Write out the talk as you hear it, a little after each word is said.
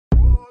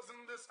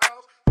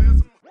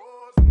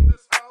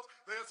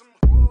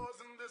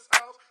this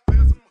house.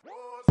 There's some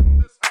whores in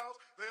this house.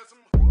 There's some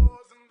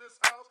whores in this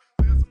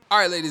house. All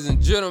right, ladies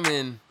and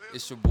gentlemen,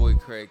 it's your boy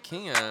Craig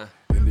Keon,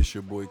 And it's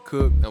your boy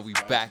Cook. and we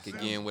back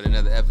again with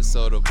another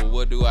episode of But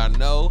What Do I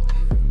Know?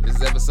 This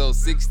is episode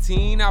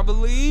 16, I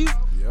believe.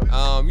 Yep.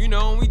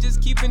 And we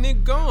just keeping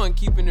it going,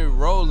 keeping it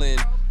rolling.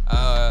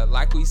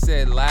 Like we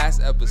said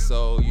last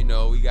episode,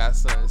 we got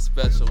something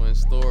special in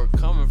store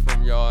coming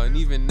from y'all, and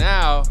even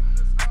now,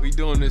 we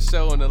doing the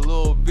show in a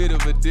little bit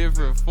of a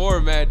different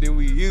format than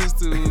we used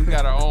to. We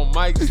got our own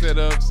mic set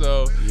up,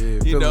 so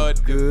it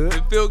good.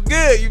 It feel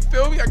good. You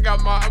feel me? I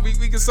got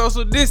we can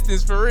social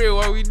distance for real.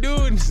 What we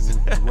doing?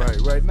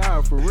 right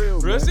now, for real,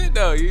 Real man. shit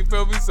though. You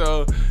feel me?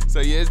 So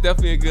yeah, it's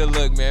definitely a good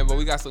look, man. But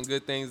we got some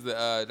good things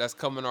that's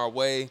coming our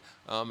way.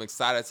 I'm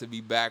excited to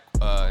be back,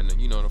 in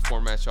the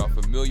format y'all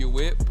familiar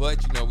with.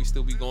 But we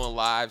still be going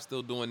live,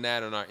 still doing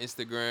that on our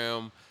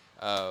Instagram,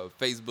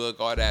 Facebook,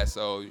 all that.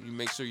 So you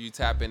make sure you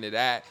tap into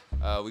that.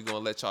 We gonna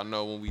let y'all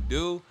know when we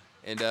do.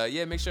 And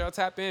make sure y'all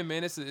tap in,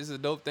 man. It's a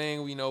dope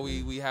thing.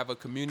 We have a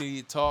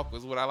community talk,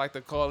 is what I like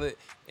to call it.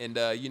 And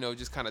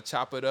just kind of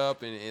chop it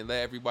up and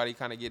let everybody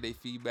kind of get their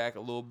feedback a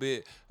little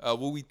bit. What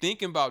we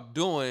thinking about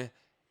doing,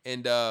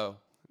 and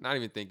not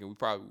even thinking,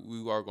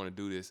 we are gonna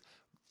do this.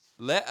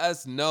 Let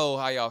us know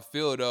how y'all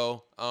feel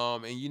though.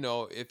 And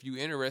if you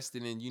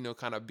interested in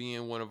kind of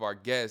being one of our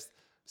guests.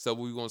 So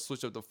we're going to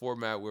switch up the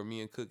format where me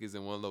and Cook is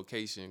in one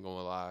location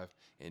going live.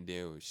 And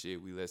then,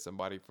 we let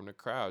somebody from the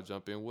crowd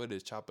jump in with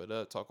us, chop it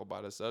up, talk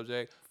about a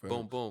subject. Fair.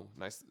 Boom, boom.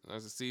 Nice to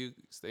see you.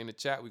 Stay in the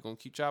chat. We're going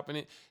to keep chopping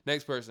it.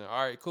 Next person.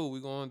 All right, cool. We're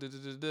going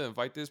to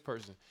invite this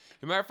person. As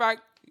a matter of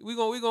fact, we're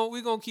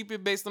going to keep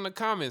it based on the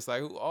comments.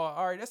 Like,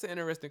 all right, that's an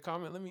interesting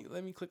comment.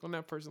 Let me click on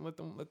that person. Let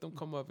them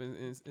come up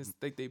and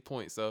state their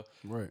point. So,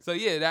 Right. So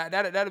yeah,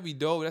 that'll be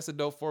dope. That's a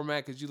dope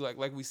format because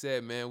like we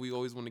said, man, we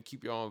always want to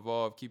keep y'all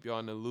involved, keep y'all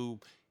in the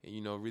loop.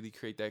 And, really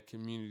create that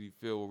community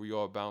feel where we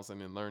all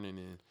bouncing and learning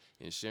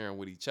and sharing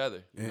with each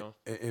other,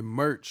 And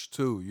merch,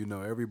 too.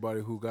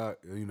 Everybody who got,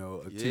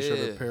 a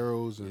T-shirt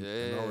apparels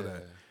and all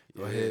that.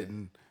 Go ahead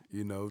and,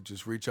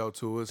 just reach out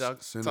to us.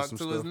 Send us some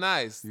to stuff. us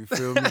nice. You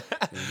feel me?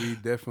 And we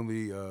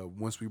definitely,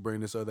 once we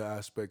bring this other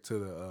aspect to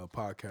the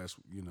podcast,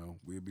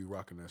 we'll be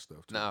rocking that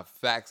stuff, too. Nah,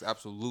 facts,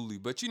 absolutely.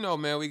 But,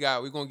 man, we're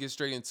going to get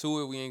straight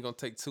into it. We ain't going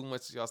to take too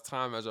much of y'all's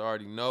time, as you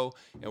already know.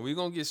 And we're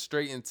going to get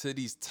straight into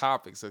these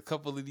topics. A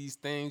couple of these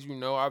things,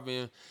 I've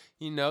been,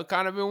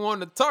 kind of been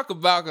wanting to talk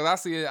about because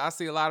I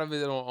see a lot of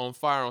it on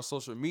fire on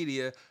social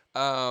media.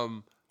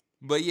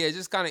 But yeah,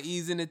 just kind of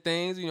ease into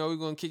things. We're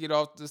gonna kick it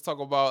off. Let's talk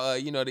about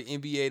the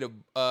NBA,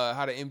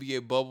 how the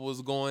NBA bubble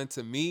is going.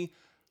 To me,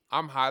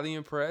 I'm highly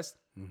impressed.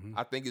 Mm-hmm.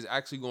 I think it's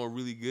actually going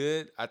really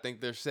good. I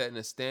think they're setting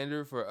a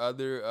standard for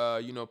other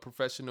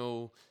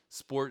professional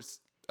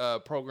sports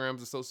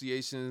programs,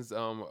 associations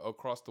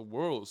across the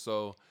world.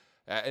 So,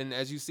 and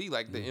as you see,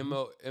 like the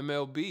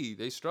MLB,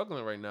 they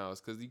struggling right now. It's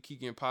because you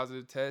keep getting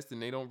positive tests,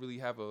 and they don't really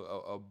have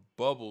a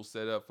bubble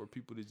set up for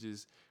people to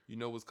just.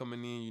 What's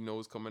coming in,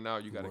 what's coming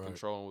out. You got to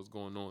control what's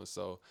going on.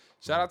 So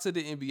shout out to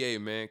the NBA,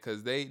 man,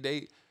 because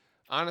they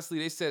honestly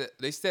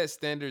they set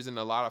standards in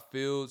a lot of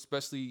fields,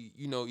 especially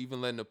even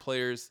letting the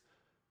players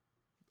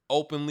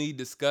openly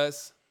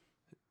discuss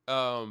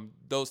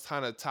those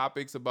kind of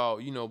topics about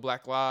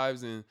Black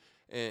lives and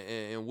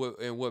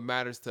what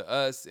matters to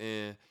us,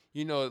 and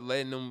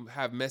letting them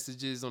have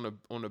messages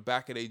on the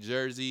back of their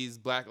jerseys.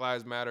 Black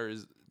Lives Matter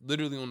is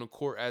literally on the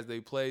court as they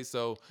play.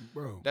 So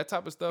that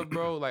type of stuff,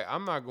 bro, like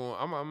I'm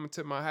gonna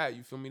tip my hat.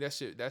 You feel me? That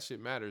shit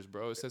matters,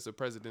 bro. It sets a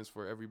precedence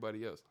for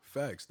everybody else.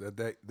 Facts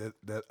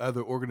that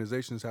other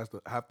organizations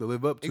have to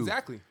live up to.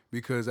 Exactly.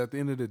 Because at the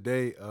end of the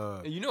day,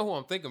 and you know who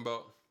I'm thinking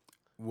about.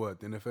 What,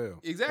 the NFL?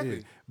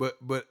 Exactly. Yeah.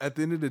 But at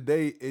the end of the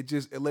day, it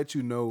lets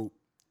you know,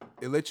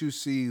 it lets you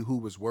see who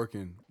was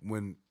working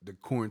when the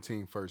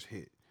quarantine first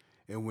hit.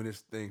 And when this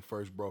thing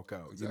first broke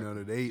out,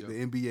 Exactly.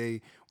 the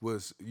NBA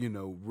was,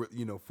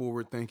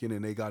 forward thinking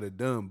and they got it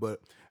done.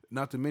 But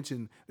not to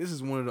mention, this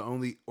is one of the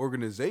only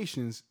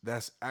organizations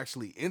that's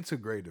actually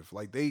integrative.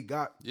 Like they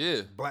got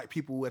black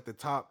people at the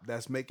top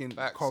that's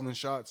calling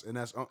shots, and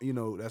that's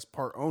that's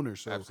part owner.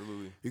 So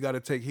absolutely, you got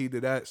to take heed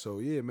to that. So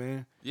yeah,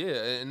 man. Yeah,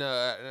 and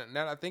now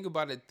that I think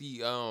about it,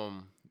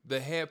 the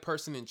head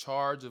person in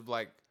charge of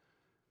like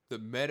the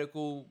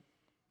medical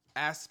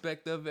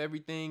aspect of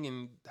everything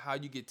and how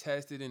you get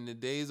tested and the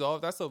days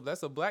off. That's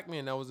a black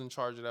man that was in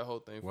charge of that whole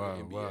thing for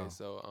the NBA. Wow.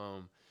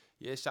 So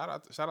shout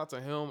out to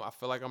him. I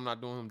feel like I'm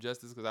not doing him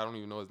justice because I don't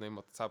even know his name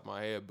off the top of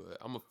my head, but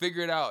I'm gonna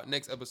figure it out.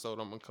 Next episode,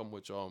 I'm gonna come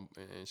with y'all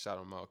and shout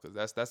him out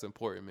because that's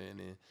important, man.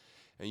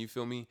 And you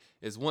feel me?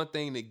 It's one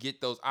thing to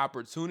get those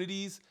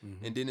opportunities,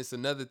 and then it's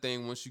another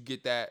thing once you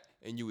get that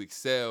and you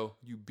excel,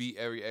 you beat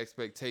every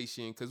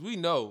expectation. Because we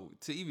know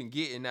to even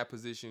get in that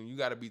position, you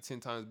got to be 10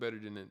 times better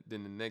than the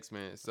next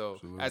man. So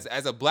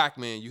as a black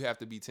man, you have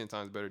to be 10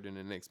 times better than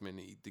the next man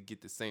to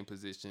get the same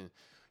position,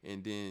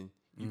 and then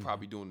you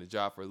probably doing the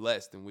job for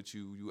less than what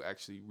you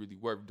actually really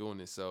worth doing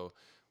it. So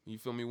You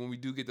feel me? When we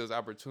do get those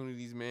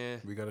opportunities,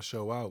 man, we gotta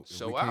show out.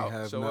 Show we can't out.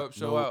 Have Show up.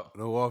 Show no, out.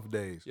 No off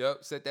days.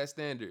 Yep. Set that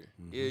standard.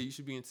 Yeah, you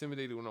should be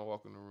intimidated when I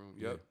walk in the room.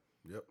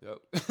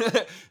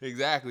 Yep.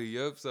 Exactly.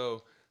 Yep.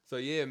 So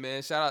yeah,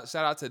 man. Shout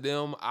out to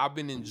them. I've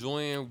been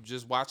enjoying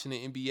just watching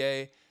the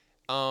NBA.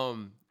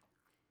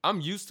 I'm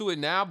used to it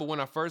now, but when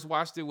I first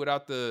watched it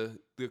without the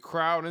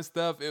crowd and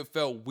stuff, it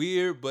felt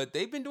weird. But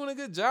they've been doing a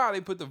good job.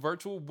 They put the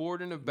virtual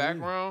board in the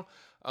background.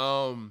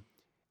 And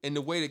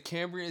the way the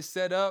camera is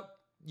set up,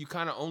 you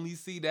kind of only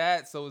see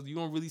that. So you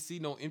don't really see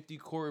no empty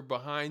court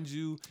behind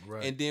you.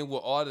 Right. And then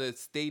with all the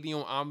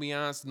stadium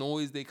ambiance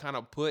noise they kind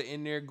of put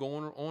in there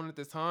going on at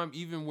the time,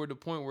 even where the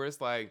point where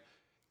it's like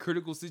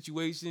critical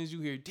situations,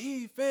 you hear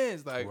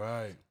defense. Like,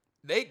 right.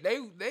 They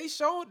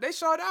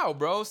showed out,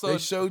 bro. So they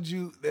showed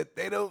you that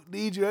they don't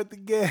need you at the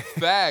game.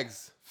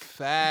 Facts,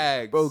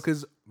 bro.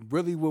 Because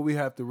really, what we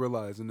have to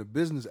realize in the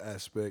business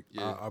aspect,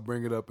 I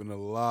bring it up in a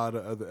lot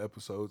of other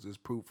episodes, is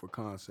proof for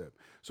concept.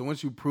 So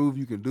once you prove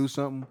you can do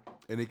something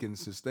and it can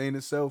sustain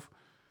itself,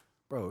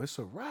 bro, it's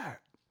a wrap.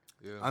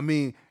 Yeah. I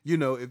mean,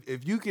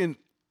 if you can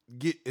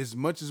get as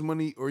much as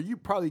money, or you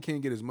probably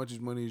can't get as much as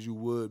money as you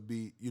would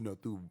be,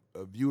 through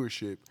a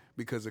viewership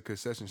because of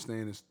concession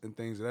stands and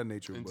things of that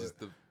nature. And but just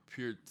the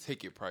pure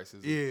ticket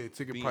prices. Yeah,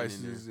 ticket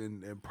prices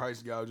and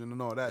price gouging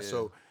and all that. Yeah.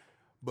 So,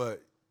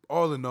 but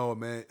all in all,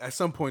 man, at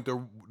some point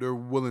they're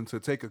willing to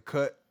take a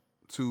cut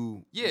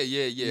to.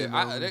 Yeah.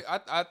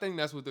 I think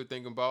that's what they're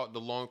thinking about, the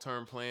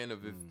long-term plan of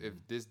if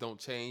this don't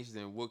change,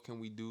 then what can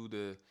we do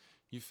to,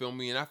 you feel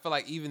me? And I feel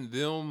like even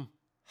them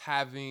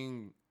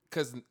having,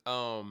 because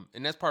and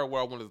that's part of what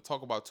I wanted to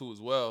talk about too as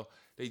well.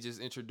 They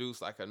just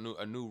introduced like a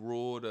new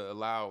rule to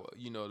allow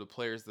the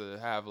players to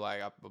have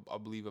like I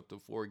believe up to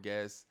 4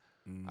 guests.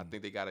 I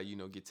think they gotta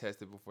get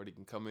tested before they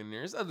can come in there.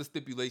 There's other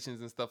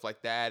stipulations and stuff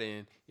like that,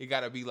 and it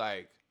gotta be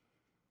like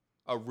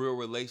a real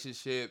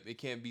relationship. It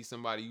can't be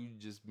somebody you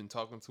just been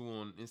talking to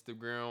on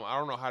Instagram. I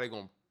don't know how they're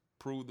gonna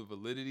prove the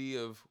validity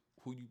of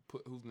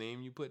whose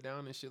name you put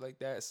down and shit like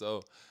that.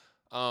 So,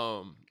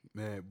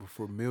 man, but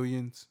for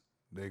millions,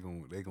 they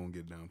gonna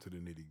get down to the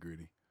nitty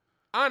gritty.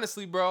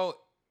 Honestly, bro,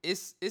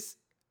 it's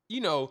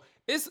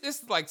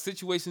like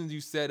situations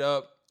you set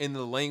up in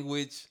the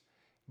language,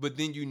 but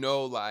then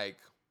like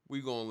we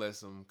gonna let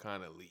some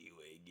kind of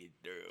leeway get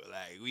through.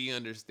 Like we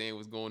understand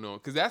what's going on,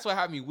 because that's what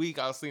had me weak.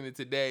 I was seeing it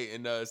today,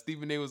 and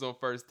Stephen A was on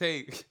First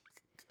Take.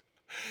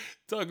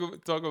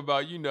 talking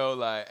about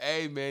like,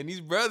 hey man,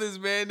 these brothers,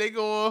 man, they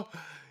going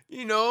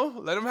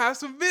let them have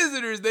some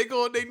visitors. They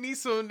need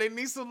some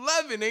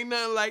loving. Ain't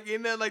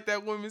nothing like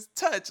that woman's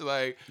touch.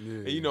 Like,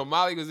 and,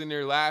 Molly was in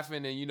there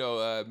laughing,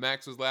 and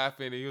Max was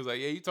laughing, and he was like,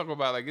 yeah, you talking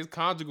about like his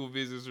conjugal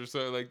visits or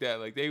something like that.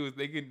 Like they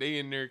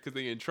in there because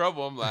they in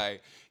trouble. I'm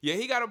like, yeah,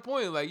 he got a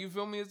point. Like, you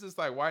feel me? It's just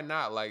like, why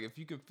not? Like, if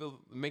you can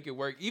make it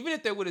work, even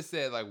if they would have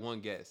said like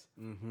 1 guest,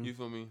 you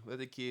feel me? Let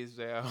the kids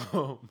stay at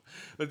home.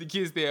 We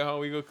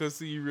gonna come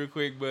see you real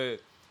quick, But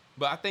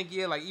I think,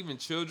 like even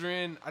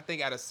children, I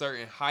think at a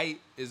certain height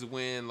is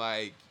when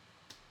like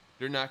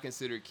they're not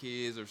considered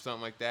kids or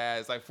something like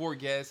that. It's like 4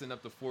 guests and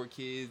up to 4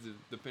 kids,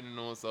 depending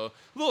on, so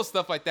little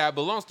stuff like that.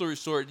 But long story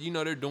short,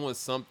 they're doing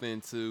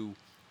something to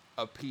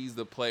appease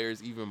the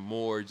players even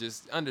more.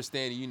 Just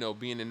understanding,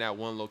 being in that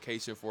one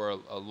location for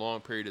a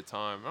long period of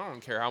time. I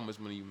don't care how much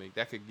money you make.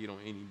 That could get on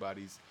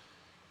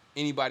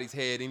anybody's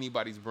head,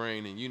 anybody's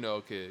brain, and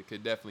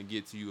could definitely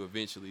get to you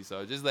eventually.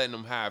 So just letting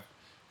them have,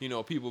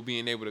 people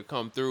being able to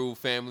come through,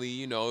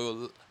 family,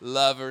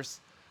 lovers,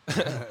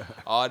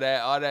 all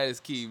that is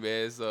key,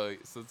 man. So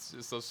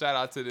shout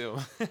out to them.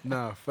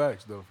 Nah,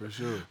 facts though, for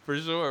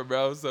sure,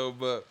 bro. So,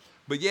 but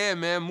yeah,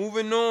 man.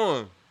 Moving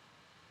on.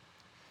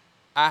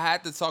 I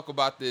had to talk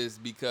about this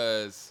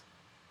because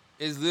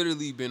it's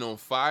literally been on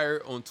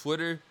fire on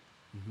Twitter,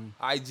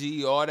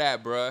 IG, all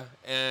that, bro.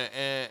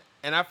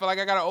 And I feel like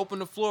I gotta open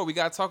the floor. We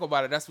gotta talk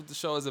about it. That's what the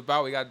show is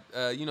about. We got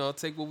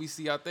take what we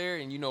see out there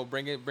and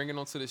bring it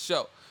onto the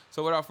show.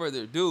 So without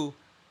further ado,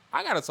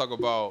 I gotta talk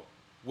about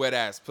Wet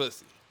Ass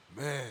Pussy.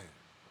 Man.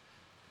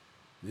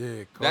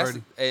 Yeah,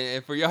 Cardi.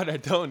 And for y'all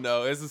that don't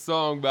know, it's a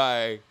song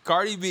by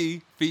Cardi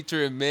B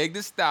featuring Meg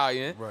Thee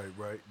Stallion. Right.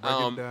 Break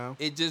it down.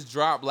 It just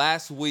dropped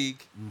last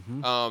week.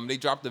 They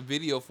dropped the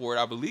video for it,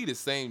 I believe, the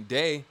same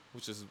day,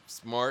 which is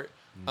smart.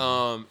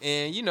 And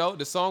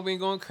the song been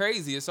going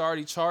crazy. It's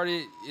already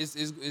charted.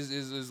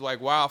 It's like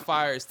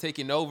wildfire. It's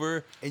taking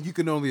over. And you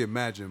can only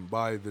imagine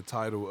by the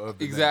title of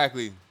the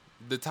exactly name.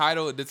 The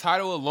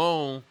title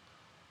alone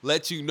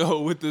lets you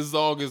know what the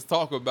song is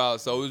talking about.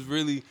 So it's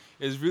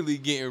really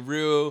getting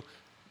real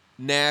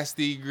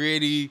nasty,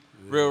 gritty,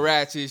 real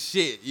ratchet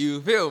shit.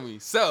 You feel me?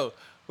 So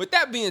with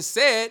that being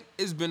said,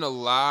 it's been a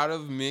lot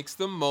of mixed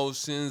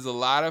emotions, a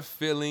lot of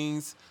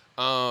feelings.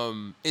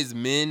 It's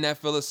men that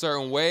feel a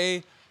certain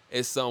way.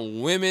 It's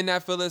some women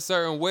that feel a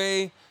certain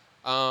way.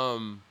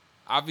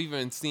 I've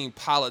even seen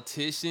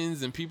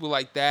politicians and people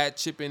like that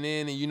chipping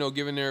in and,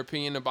 giving their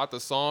opinion about the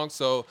song.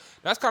 So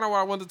that's kind of what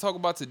I wanted to talk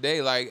about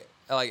today. Like,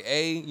 I'm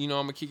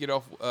going to kick it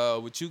off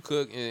with you,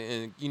 Cook,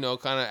 and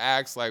kind of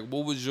ask, like,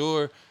 what was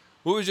your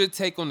what was your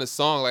take on the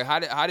song? Like,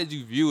 how did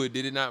you view it?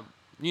 Did it not,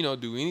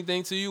 do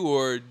anything to you,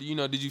 or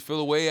did you feel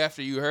away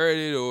after you heard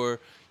it, or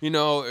and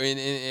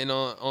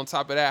on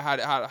top of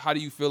that, how do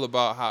you feel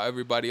about how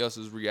everybody else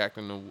is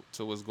reacting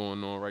to what's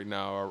going on right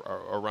now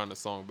or around the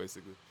song,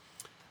 basically?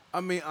 I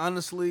mean,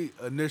 honestly,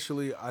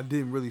 initially, I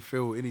didn't really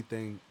feel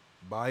anything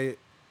by it.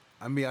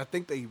 I mean, I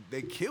think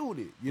they killed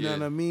it. You know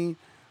what I mean?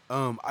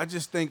 I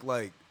just think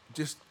like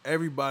just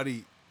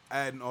everybody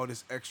adding all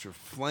this extra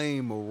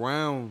flame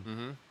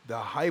around the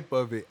hype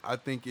of it. I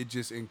think it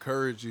just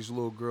encouraged these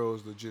little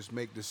girls to just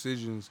make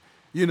decisions.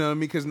 You know what I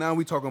mean? Because now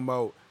we talking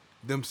about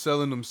them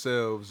selling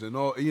themselves and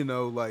all,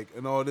 like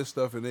and all this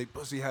stuff, and they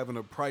pussy having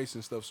a price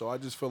and stuff. So I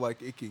just feel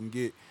like it can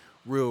get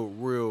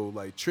real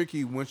like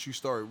tricky once you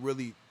start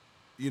really,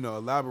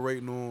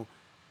 elaborating on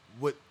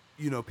what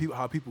people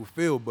how people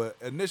feel. But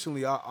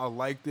initially, I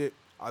liked it.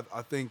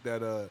 I think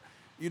that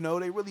they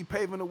really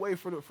paving the way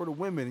for the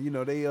women.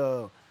 They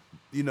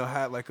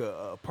had like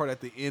a part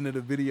at the end of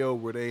the video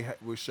where they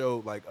would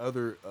show like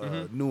other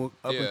new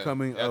up and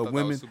coming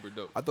women.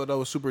 I thought that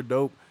was super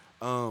dope.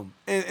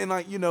 And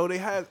like they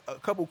had a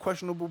couple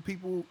questionable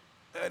people.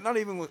 Not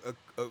even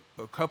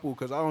a couple,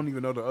 because I don't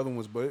even know the other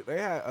ones, but they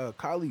had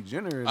Kylie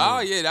Jenner.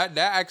 That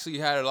actually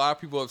had a lot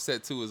of people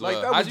upset too as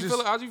well. How'd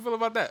you feel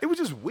about that? It was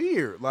just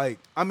weird. Like,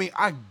 I mean,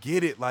 I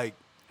get it. Like,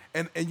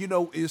 and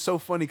it's so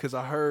funny because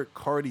I heard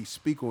Cardi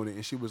speak on it,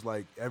 and she was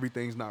like,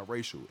 everything's not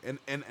racial, and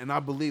I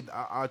believe,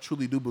 I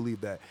truly do believe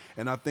that,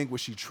 and I think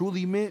what she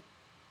truly meant,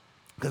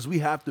 because we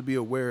have to be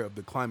aware of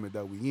the climate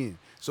that we in.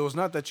 So it's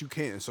not that you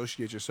can't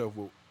associate yourself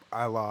with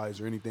allies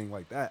or anything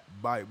like that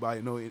by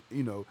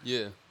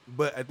Yeah.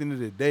 But at the end of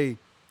the day,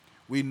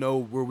 we know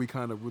where we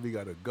kind of really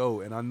got to go.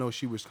 And I know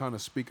she was kind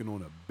of speaking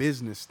on a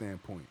business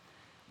standpoint.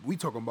 We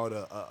talking about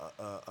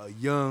a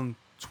young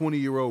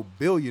 20-year-old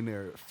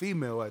billionaire,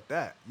 female at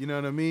that. You know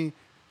what I mean?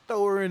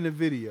 Throw her in the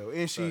video,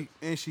 and she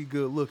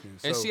good looking.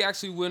 So. And she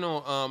actually went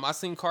on. I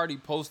seen Cardi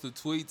post a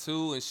tweet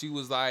too, and she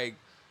was like,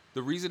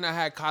 "The reason I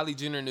had Kylie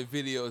Jenner in the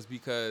video is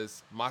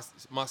because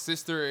my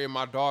sister and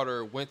my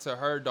daughter went to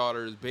her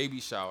daughter's baby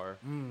shower.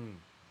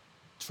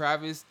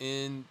 Travis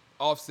and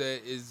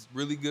Offset is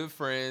really good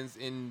friends,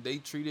 and she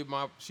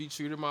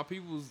treated my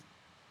peoples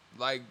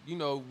like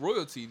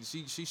royalty.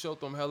 She showed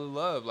them hella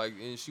love, like,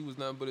 and she was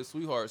nothing but a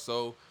sweetheart.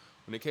 So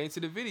when it came to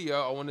the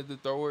video, I wanted to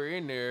throw her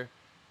in there,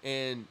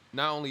 and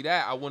not only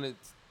that, I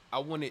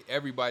wanted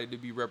everybody to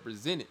be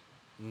represented.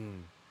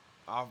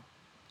 I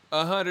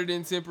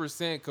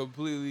 110%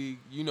 completely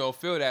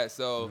feel that.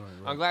 So right.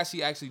 I'm glad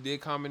she actually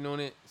did comment on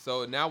it.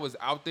 So now it's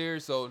out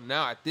there. So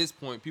now at this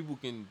point, people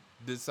can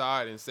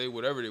decide and say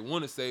whatever they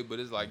want to say, but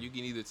it's like you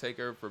can either take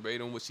her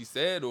verbatim what she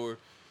said, or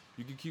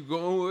you can keep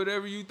going with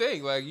whatever you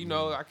think. Like,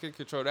 I can't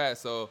control that.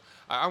 So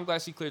I'm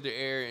glad she cleared the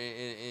air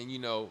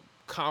and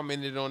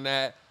commented on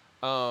that.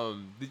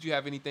 Did you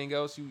have anything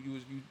else you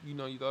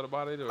thought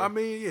about it? Or? I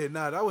mean,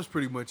 that was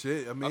pretty much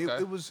it. I mean,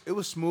 okay. it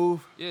was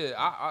smooth. Yeah,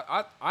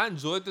 I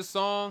enjoyed the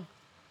song.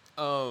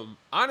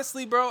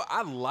 Honestly, bro,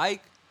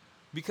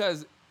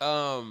 because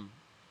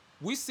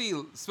we see,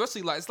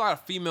 especially like it's a lot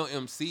of female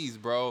MCs,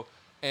 bro,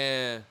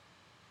 and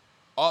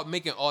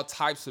making all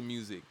types of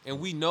music, and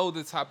we know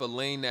the type of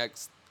lane that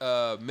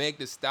Meg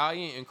Thee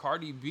Stallion and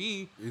Cardi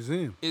B is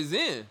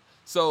in.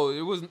 So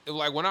it was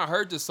like when I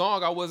heard the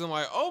song, I wasn't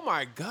like, oh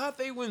my God,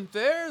 they went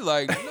there.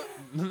 Like,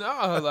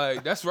 no,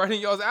 like that's right in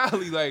y'all's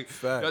alley. Like,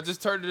 y'all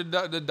just turned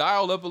the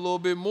dial up a little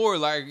bit more,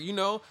 like,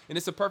 and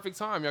it's a perfect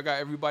time. Y'all got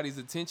everybody's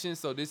attention,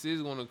 so this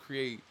is going to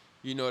create,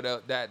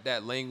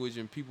 that language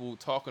and people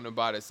talking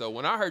about it. So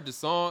when I heard the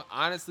song,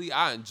 honestly,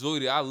 I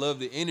enjoyed it. I love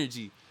the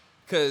energy,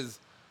 because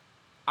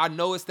I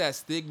know it's that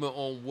stigma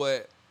on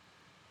what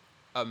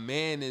a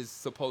man is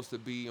supposed to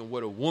be and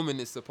what a woman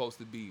is supposed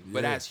to be.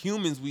 But as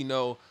humans, we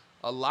know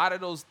a lot of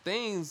those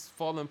things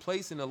fall in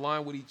place and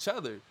align with each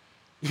other.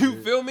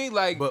 You feel me?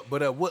 Like,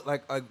 but at what,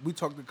 like we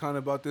talked kind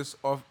of about this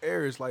off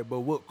air. It's like, but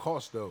what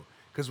cost though?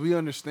 Because we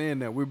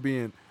understand that we're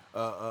being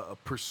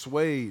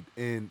persuaded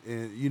and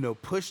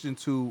pushed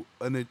into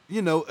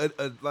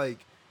like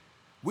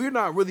we're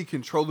not really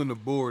controlling the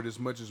board as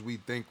much as we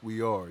think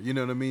we are. You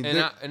know what I mean?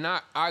 And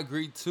I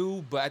agree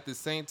too. But at the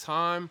same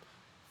time,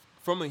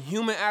 from a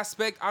human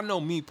aspect, I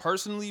know me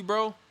personally,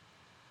 bro.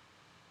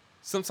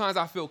 Sometimes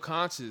I feel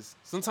conscious.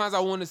 Sometimes I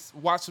want to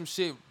watch some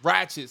shit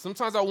ratchet.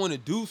 Sometimes I want to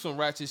do some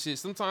ratchet shit.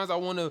 Sometimes I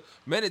want to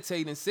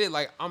meditate and sit.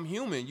 Like, I'm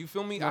human. You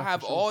feel me? Yeah, I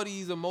have all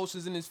these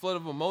emotions in this flood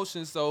of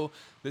emotions. So,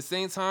 the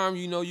same time,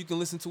 you can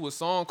listen to a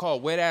song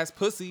called Wet Ass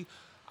Pussy.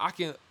 I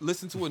can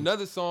listen to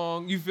another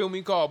song, you feel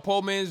me, called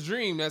Poor Man's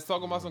Dream that's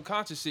talking about some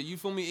conscious shit. You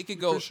feel me? It could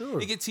go,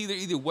 it could teeter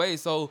either way.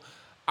 So,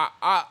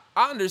 I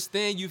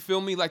understand, you feel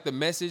me, like the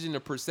message and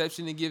the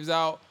perception it gives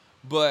out.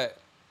 But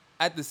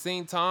at the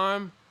same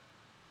time,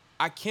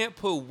 I can't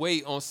put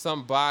weight on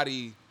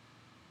somebody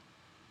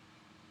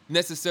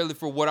necessarily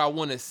for what I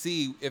want to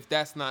see if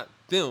that's not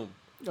them.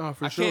 Oh,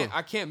 for sure.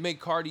 I can't make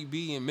Cardi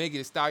B and Meg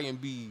Thee Stallion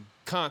be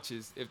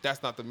conscious if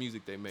that's not the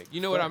music they make. You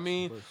know what I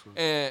mean?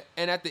 And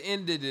at the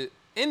end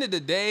of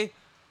the day,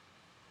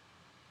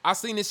 I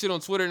seen this shit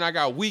on Twitter and I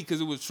got weak because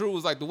it was true. It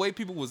was like the way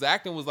people was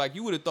acting was like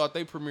you would have thought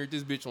they premiered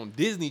this bitch on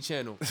Disney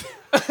Channel.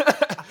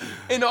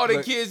 And all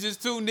the kids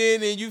just tuned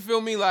in and you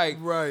feel me like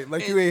right,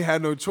 like you ain't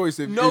had no choice.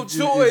 If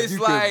you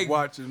like could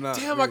watch or not.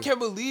 Damn, I can't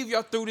believe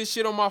y'all threw this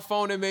shit on my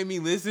phone and made me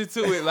listen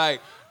to it.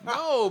 Like,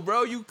 no,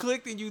 bro, you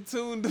clicked and you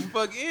tuned the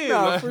fuck in.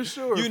 Nah, like, for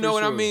sure. You know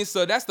what I mean?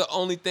 So that's the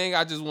only thing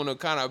I just want to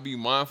kind of be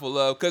mindful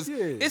of because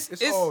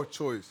it's all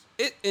choice.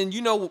 And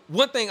you know,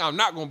 one thing I'm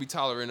not gonna be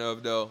tolerant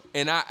of though,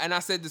 and I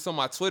said this on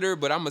my Twitter,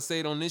 but I'm gonna say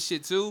it on this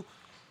shit too.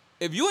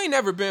 If you ain't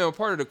never been a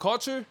part of the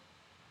culture,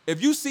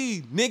 if you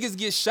see niggas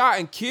get shot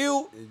and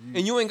killed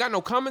and you ain't got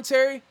no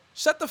commentary,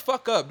 shut the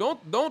fuck up.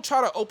 Don't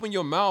try to open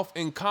your mouth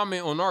and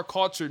comment on our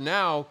culture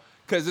now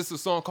because it's a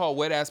song called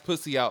Wet Ass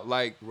Pussy Out.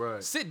 Like,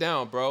 sit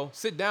down, bro.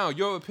 Sit down.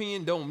 Your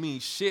opinion don't mean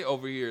shit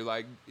over here.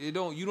 Like, you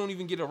don't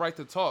even get a right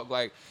to talk.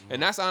 Like,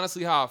 and that's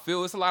honestly how I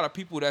feel. It's a lot of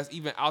people that's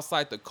even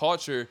outside the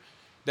culture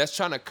that's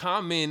trying to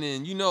comment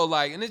and, you know,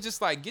 like, and it's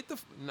just like,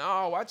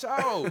 watch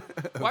out.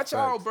 Watch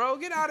out, bro.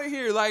 Get out of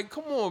here. Like,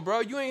 come on, bro.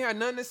 You ain't had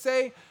nothing to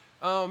say.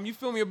 You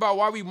feel me about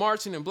why we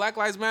marching and Black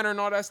Lives Matter and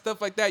all that stuff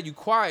like that. You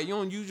quiet. You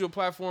don't use your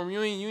platform.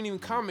 You ain't even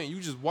comment. You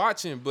just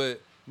watching. But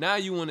now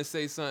you want to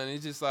say something.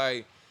 It's just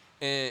like,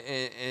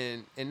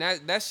 and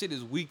that shit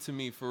is weak to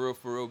me for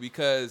real,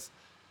 because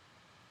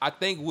I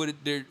think what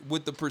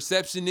the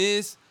perception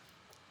is,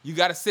 you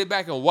got to sit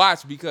back and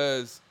watch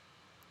because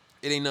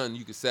it ain't nothing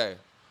you can say.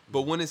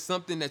 But when it's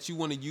something that you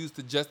want to use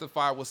to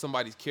justify what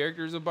somebody's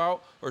character is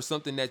about, or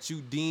something that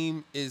you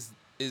deem is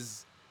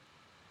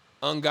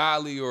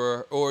ungodly,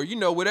 or you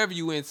know, whatever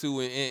you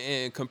into,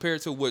 and compared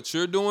to what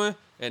you're doing,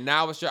 and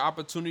now it's your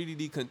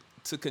opportunity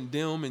to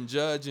condemn and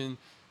judge, and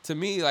to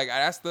me, like,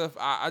 that stuff,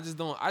 I just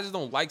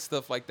don't like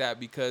stuff like that,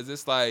 because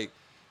it's like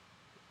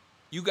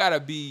you gotta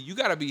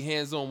be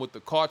hands on with the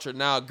culture.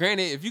 Now,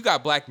 granted, if you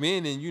got black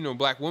men and, you know,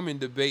 black women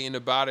debating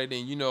about it,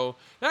 and, you know,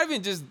 not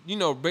even just, you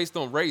know, based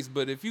on race,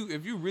 but if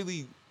you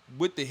really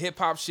with the hip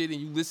hop shit and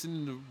you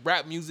listen to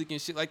rap music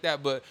and shit like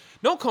that, but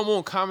don't come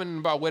on commenting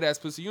about wet ass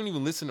pussy. You don't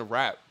even listen to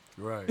rap.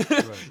 Right.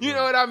 You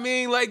know what I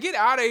mean? Like, get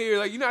out of here.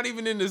 Like, you're not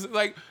even in this.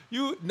 Like,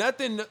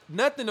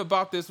 nothing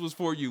about this was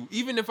for you.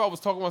 Even if I was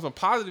talking about some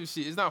positive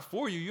shit, it's not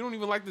for you. You don't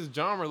even like this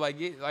genre. Like,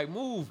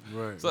 move.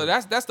 Right. So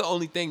that's the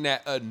only thing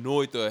that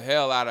annoyed the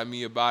hell out of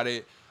me about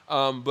it.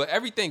 But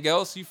everything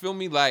else, you feel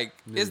me? Like,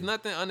 it's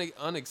nothing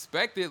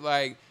unexpected.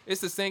 Like,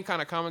 it's the same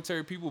kind of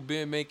commentary people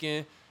been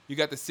making. You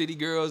got the City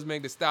Girls,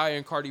 Meg Thee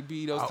Stallion, Cardi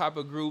B, those type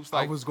of groups.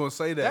 Like, I was gonna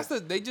say that.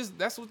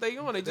 That's what they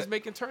on. They just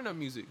making turn up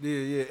music.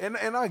 Yeah,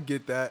 and I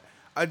get that.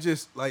 I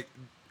just, like,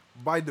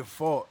 by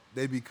default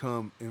they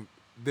become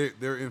they're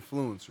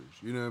influencers.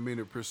 You know what I mean?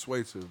 They're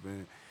persuasive,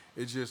 and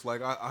it's just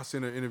like I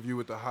seen an interview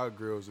with the Hot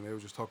Girls, and they were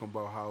just talking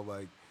about how,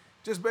 like,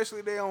 just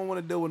basically they don't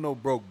want to deal with no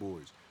broke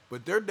boys.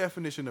 But their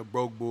definition of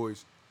broke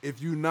boys,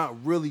 if you're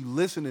not really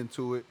listening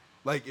to it,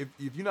 like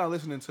if you're not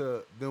listening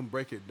to them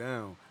break it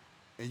down,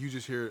 and you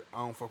just hear, I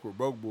don't fuck with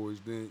broke boys,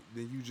 then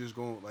you just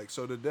going, like,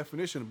 so the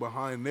definition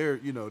behind their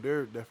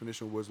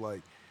definition was,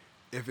 like,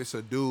 if it's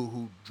a dude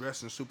who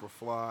dressing super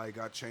fly,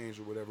 got changed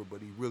or whatever,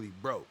 but he really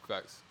broke.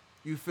 Facts.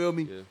 You feel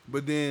me? Yeah.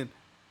 But then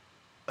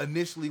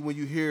initially when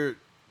you hear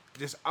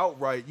just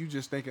outright, you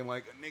just thinking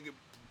like a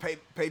nigga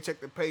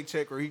paycheck to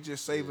paycheck, or he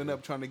just saving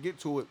up trying to get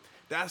to it.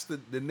 That's the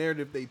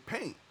narrative they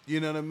paint. You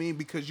know what I mean?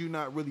 Because you're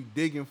not really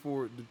digging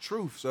for the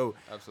truth. So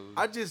absolutely.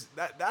 I just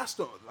that's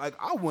the, like,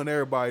 I want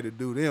everybody to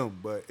do them,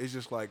 but it's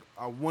just like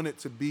I want it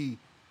to be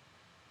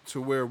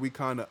to where we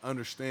kind of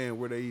understand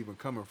where they even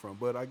coming from.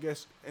 But I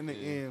guess in the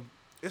end,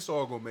 it's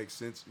all gonna make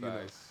sense. You know?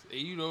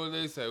 You know what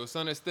they say? What's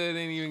understood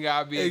ain't even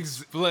gotta be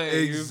explained.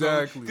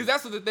 Exactly. Because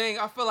that's what the thing.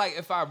 I feel like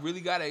if I really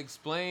gotta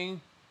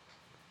explain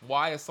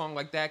why a song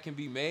like that can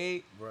be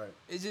made, right?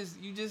 It's just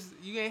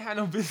you ain't had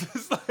no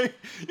business. Like,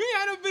 you ain't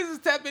had no business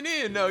tapping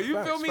in. No, you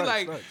feel me?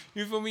 Facts.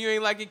 You feel me? You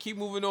ain't like it. Keep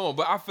moving on.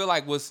 But I feel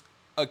like what's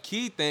a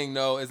key thing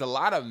though is a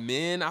lot of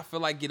men, I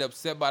feel like, get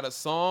upset by the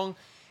song,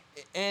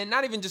 and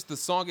not even just the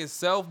song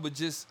itself, but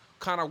just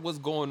kind of what's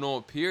going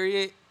on.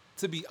 Period.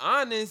 To be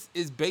honest,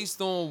 is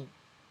based on,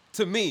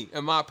 to me,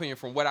 in my opinion,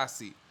 from what I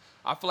see,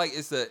 I feel like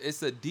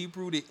it's a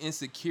deep-rooted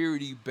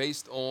insecurity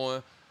based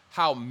on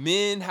how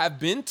men have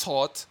been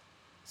taught.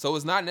 So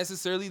it's not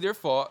necessarily their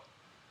fault,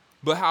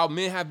 but how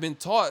men have been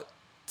taught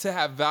to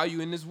have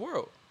value in this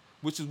world,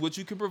 which is what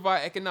you can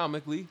provide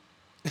economically,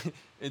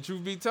 and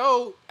truth be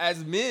told,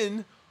 as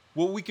men,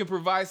 what we can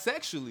provide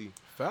sexually.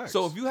 Facts.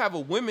 So if you have a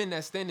woman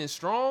that's standing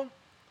strong,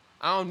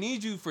 I don't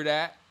need you for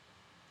that.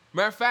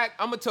 Matter of fact,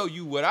 I'm going to tell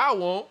you what I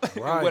want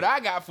and what I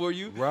got for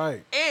you.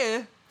 Right.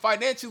 And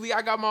financially,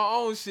 I got my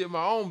own shit,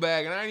 my own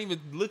bag, and I ain't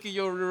even looking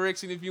your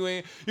direction if you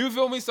ain't. You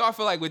feel me? So I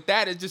feel like with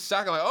that, it's just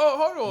shocking. Like,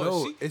 oh, hold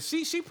on. No,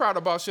 she proud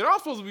about shit I'm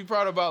supposed to be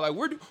proud about.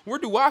 Like, where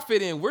do I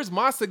fit in? Where's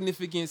my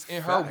significance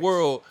in her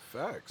world?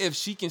 Facts. If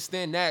she can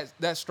stand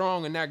that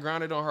strong and that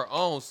grounded on her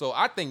own. So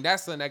I think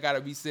that's something that got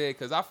to be said,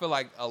 because I feel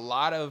like a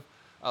lot of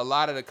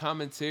the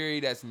commentary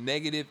that's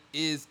negative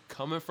is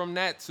coming from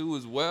that too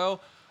as well.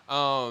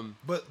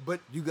 But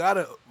you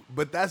gotta,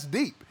 but that's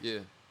deep. Yeah.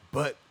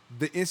 But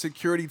the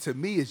insecurity to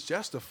me is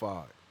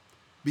justified.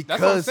 Because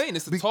that's what I'm saying.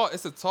 It's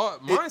a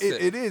taught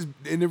mindset. It is,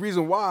 and the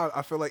reason why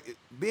I feel like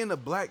being a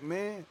black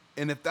man,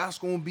 and if that's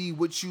gonna be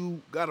what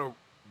you gotta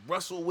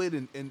wrestle with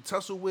and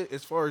tussle with,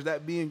 as far as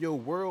that being your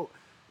world,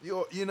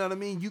 you know what I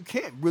mean. You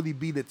can't really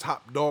be the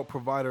top dog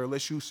provider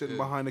unless you sitting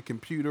behind a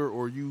computer,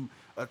 or you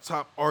a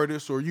top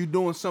artist, or you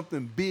doing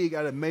something big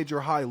at a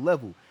major high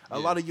level. A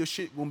lot of your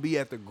shit gonna be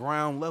at the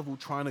ground level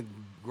trying to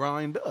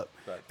grind up,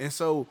 and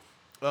so.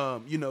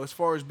 As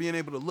far as being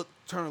able to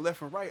turn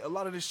left and right, a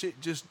lot of this shit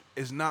just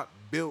is not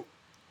built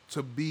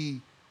to be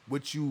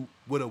what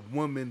a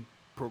woman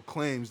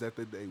proclaims that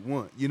they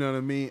want. You know what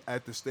I mean?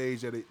 At the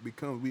stage that it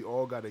becomes, we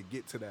all got to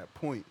get to that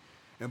point.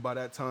 And by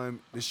that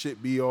time, the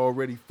shit be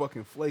already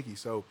fucking flaky.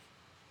 So,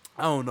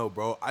 I don't know,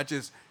 bro. I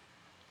just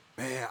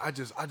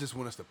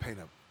want us to paint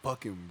a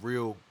fucking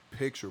real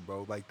picture,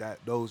 bro. Like that,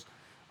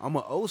 I'm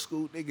an old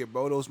school nigga,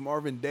 bro. Those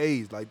Marvin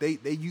Days, like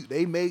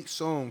they made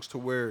songs to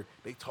where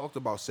they talked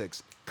about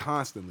sex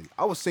constantly.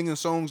 I was singing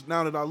songs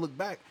now that I look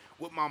back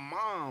with my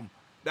mom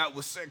that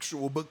was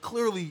sexual, but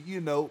clearly,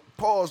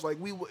 pause. Like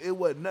it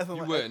wasn't nothing.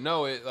 You like wouldn't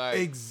know it. Like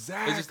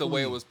exactly. It's just the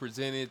way it was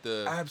presented.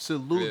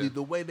 Absolutely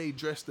the way they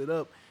dressed it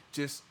up,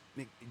 just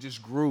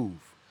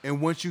groove.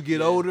 And once you get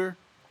older,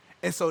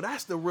 and so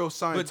that's the real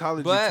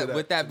Scientology. But to that.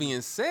 With that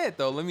being said,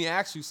 though, let me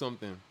ask you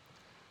something.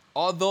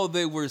 Although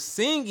they were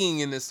singing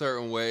in a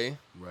certain way,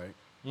 right?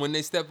 When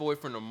they step away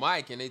from the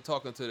mic and they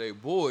talking to their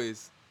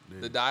boys,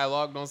 the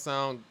dialogue don't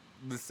sound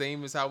the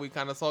same as how we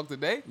kind of talk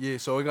today. Yeah,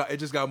 so it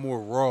just got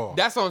more raw.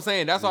 That's what I'm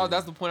saying. That's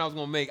the point I was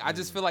gonna make. I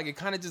just feel like it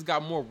kind of just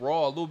got more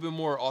raw, a little bit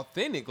more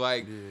authentic.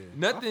 Like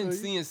nothing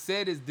being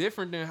said is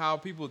different than how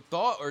people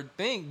thought or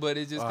think, but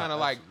it's just kind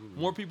of like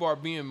more people are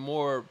being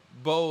more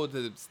bold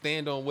to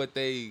stand on what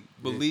they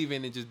believe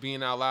in and just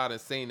being out loud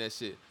and saying that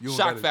shit.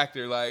 Shock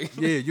factor, like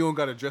you don't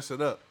gotta dress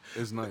it up.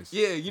 It's nice.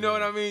 Yeah, you know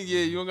what I mean? Yeah,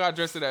 you don't gotta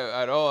dress it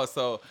at all.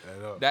 So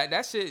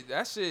that shit,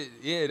 that's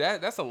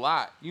a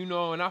lot,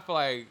 and I feel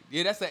like,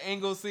 that's an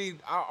angle. See,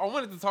 I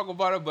wanted to talk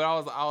about it, but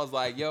I was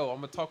like, yo, I'm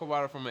gonna talk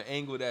about it from an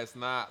angle that's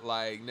not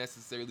like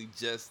necessarily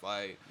just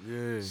like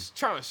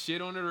trying to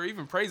shit on it or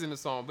even praising the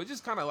song, but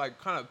just kind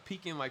of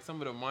peeking like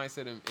some of the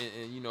mindset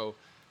and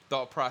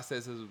thought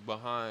processes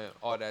behind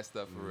all that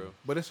stuff for real.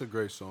 But it's a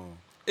great song.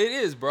 It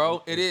is,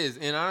 bro. It is.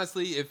 And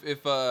honestly,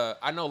 if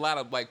I know a lot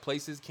of like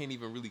places can't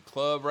even really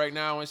club right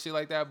now and shit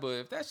like that, but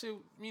if that shit,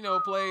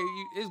 play,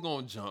 it's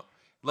gonna jump.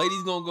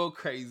 Ladies gonna go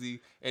crazy,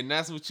 and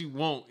that's what you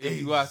want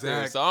if you out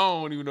there. So I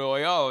don't even know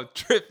y'all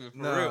tripping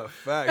for real.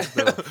 Facts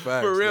though.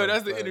 Facts. For real,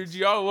 that's the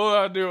energy I want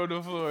out there on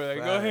the floor. Like,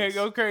 go ahead,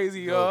 go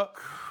crazy, y'all.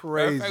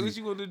 Crazy. Fact, what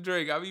you want to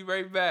drink? I'll be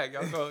right back.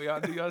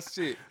 Y'all do y'all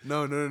shit.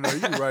 No. You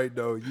right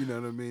though. You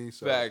know what I mean.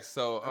 So, facts.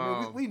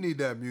 So we need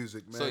that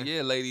music, man. So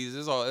yeah, ladies,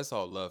 it's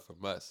all love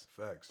from us.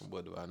 Facts.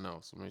 What do I know?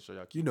 So make sure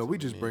y'all keep. We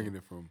just bringing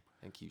it from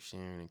and keep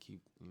sharing and keep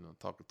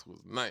talking to us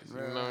nice.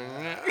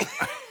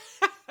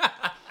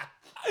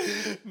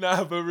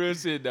 Nah, but real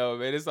shit though,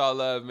 man. It's all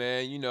love,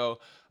 man.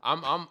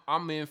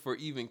 I'm in for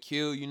even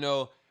kill.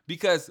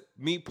 Because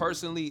me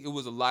personally, it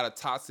was a lot of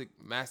toxic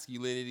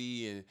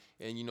masculinity and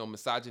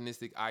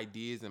misogynistic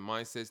ideas and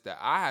mindsets that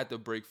I had to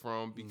break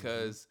from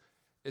because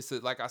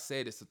like I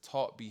said, it's a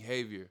taught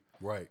behavior.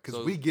 Right.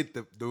 Because we get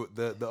the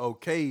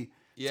okay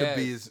to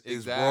be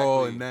as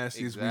raw and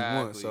nasty as we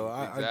want. So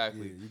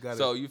you got.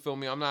 So you feel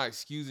me? I'm not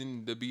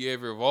excusing the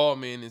behavior of all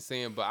men and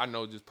saying, but I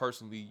know just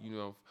personally,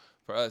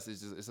 for us,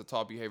 it's a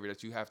taught behavior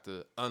that you have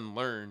to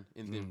unlearn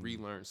and then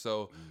relearn.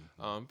 So,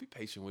 be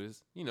patient with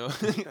us.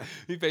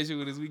 Be patient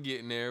with us. We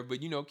getting there, but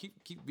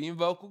keep being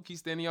vocal, keep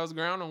standing y'all's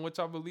ground on what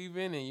y'all believe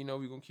in, and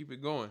we're gonna keep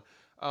it going.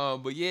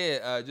 But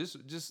yeah,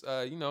 just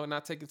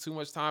not taking too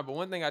much time. But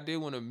one thing I did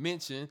want to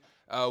mention,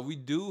 we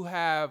do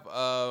have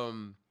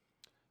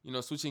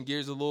switching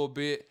gears a little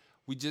bit.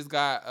 We just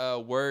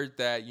got word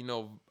that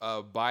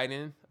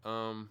Biden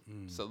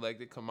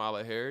selected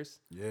Kamala Harris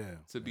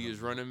to be his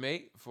running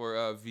mate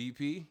for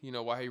VP.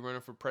 While he running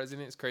for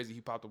president, it's crazy.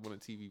 He popped up on the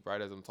TV right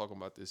as I'm talking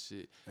about this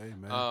shit. Hey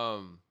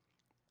man.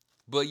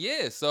 But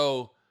yeah,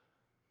 so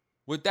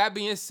with that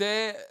being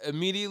said,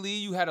 immediately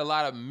you had a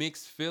lot of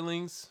mixed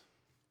feelings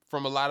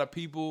from a lot of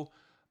people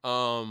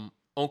on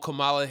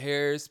Kamala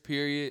Harris.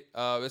 Period.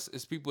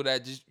 It's people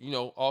that just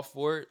all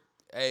for it.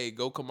 Hey,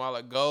 go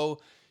Kamala, go.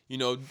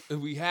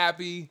 We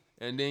happy.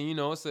 And then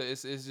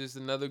it's just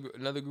another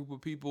group of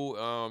people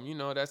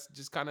that's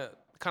just kind of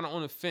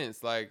on the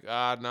fence, like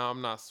no,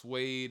 I'm not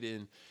swayed,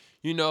 and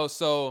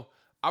so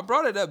I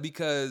brought it up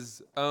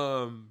because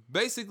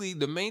basically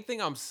the main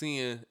thing I'm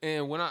seeing,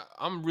 and when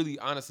I'm really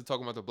honestly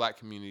talking about the black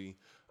community,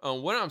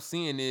 what I'm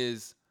seeing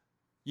is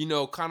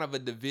kind of a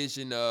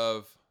division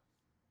of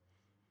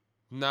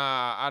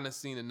I done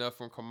seen enough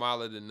from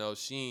Kamala to know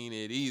she ain't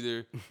it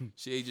either.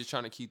 She ain't just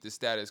trying to keep the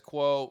status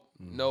quo.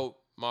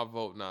 Nope, my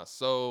vote not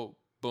so.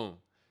 Boom.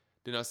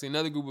 Then I see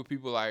another group of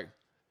people like,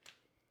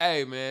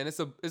 hey man, it's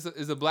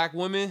a black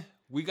woman.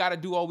 We gotta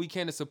do all we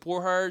can to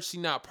support her. She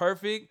not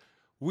perfect.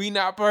 We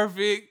not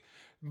perfect.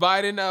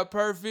 Biden not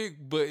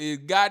perfect, but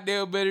it's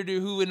goddamn better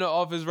than who in the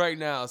office right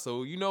now.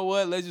 So you know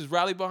what? Let's just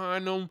rally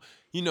behind them,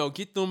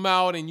 get them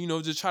out and,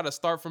 just try to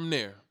start from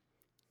there.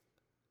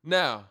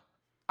 Now,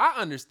 I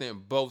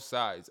understand both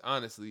sides,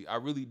 honestly. I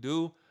really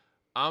do.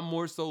 I'm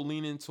more so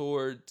leaning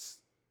towards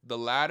the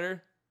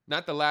latter,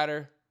 not the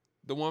latter,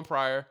 the one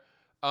prior,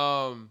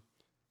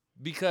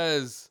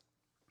 because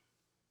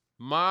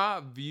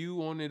my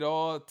view on it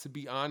all, to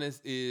be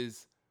honest,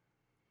 is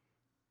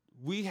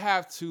we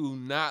have to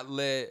not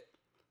let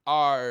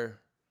our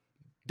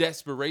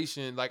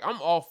desperation, like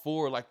I'm all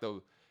for like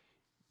the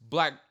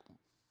black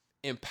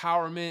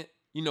empowerment,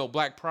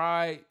 black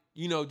pride,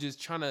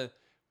 just trying to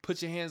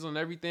put your hands on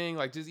everything.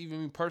 Like just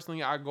even me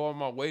personally, I go on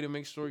my way to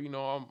make sure,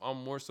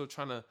 I'm more so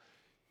trying to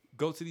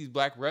go to these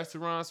black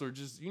restaurants or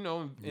just,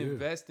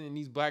 invest in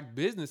these black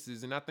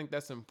businesses. And I think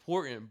that's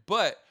important.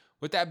 But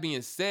with that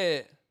being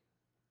said,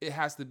 it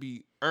has to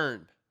be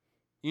earned,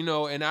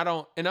 and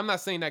I'm not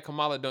saying that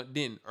Kamala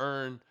didn't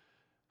earn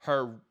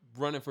her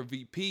running for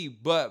VP,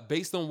 but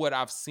based on what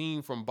I've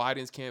seen from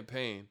Biden's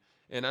campaign,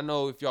 and I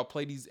know if y'all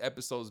play these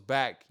episodes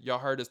back, y'all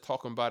heard us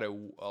talking about it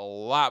a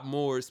lot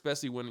more,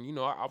 especially when,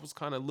 I was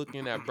kind of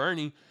looking at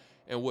Bernie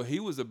and what he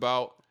was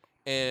about.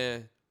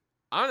 And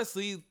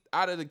honestly,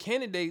 out of the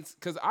candidates,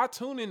 because I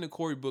tune into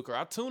Cory Booker,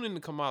 I tune into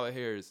Kamala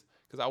Harris,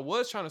 because I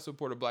was trying to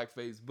support a black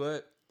face,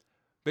 but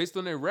based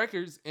on their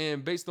records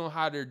and based on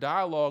how their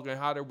dialogue and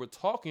how they were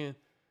talking,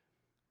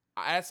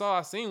 that's all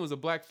I seen was a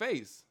black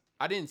face.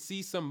 I didn't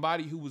see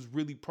somebody who was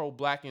really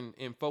pro-black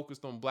and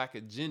focused on black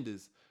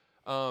agendas.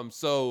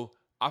 So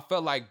I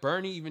felt like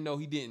Bernie, even though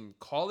he didn't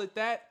call it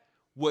that,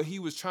 what he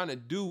was trying to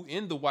do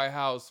in the White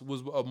House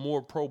was a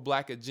more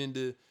pro-black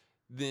agenda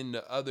than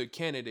the other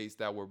candidates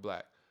that were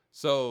black.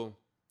 So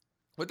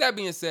with that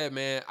being said,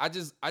 man, I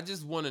just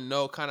want to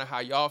know kind of how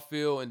y'all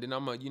feel, and then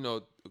I'm gonna,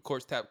 of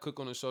course, tap Cook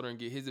on the shoulder and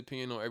get his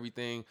opinion on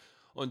everything,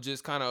 on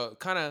just kind of,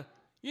 how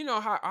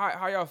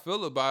y'all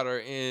feel about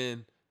her.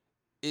 And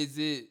is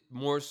it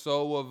more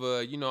so of a,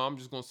 I'm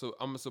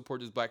gonna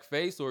support this black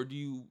face, or do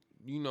you,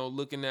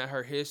 looking at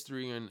her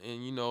history and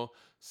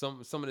some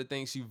of the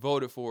things she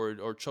voted for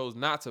or chose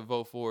not to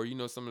vote for,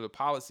 some of the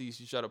policies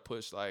she tried to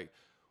push, like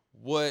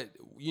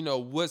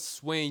what's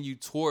swaying you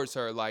towards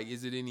her? Like,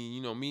 is it any,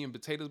 meat and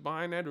potatoes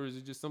behind that, or is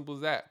it just simple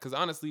as that? Because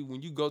honestly,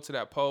 when you go to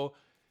that poll,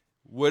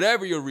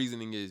 whatever your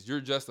reasoning is,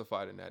 you're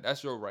justified in that.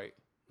 That's your right.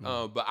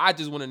 But I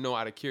just want to know,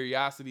 out of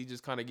curiosity,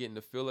 just kind of getting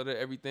the feel of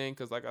everything,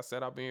 because like I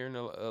said, I've been hearing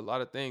a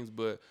lot of things.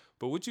 But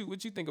what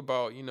you think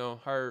about,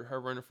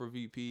 her running for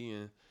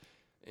VP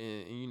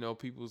and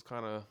people's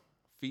kind of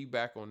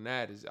feedback on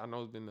that? I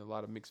know it's been a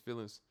lot of mixed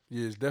feelings.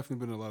 Yeah, it's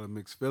definitely been a lot of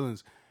mixed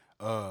feelings.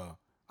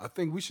 I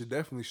think we should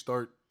definitely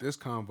start this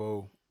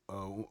convo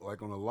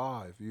like on a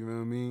live. You know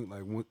what I mean?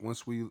 Like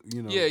once we,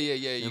 Yeah.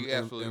 You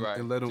absolutely right.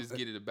 And let them just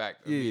get it back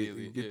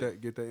immediately.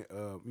 Get that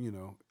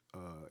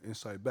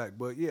insight back.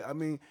 But yeah, I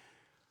mean,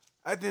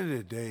 at the end of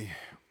the day,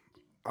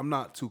 I'm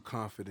not too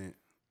confident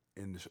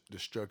in the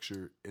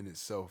structure in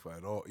itself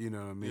at all. You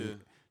know what I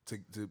mean?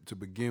 Yeah. To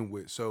begin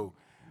with. So,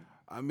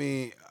 I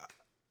mean,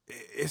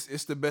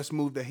 it's the best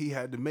move that he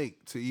had to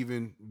make to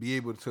even be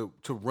able to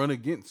run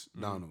against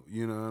Donald.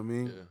 You know what I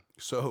mean? Yeah.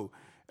 So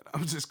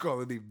I'm just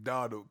calling him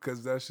Donald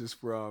because that's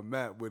just where I'm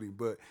at with him.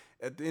 But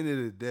at the end of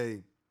the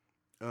day,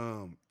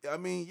 I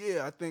mean,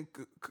 yeah, I think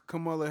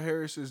Kamala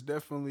Harris is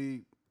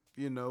definitely,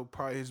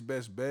 probably his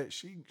best bet.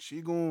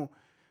 She gonna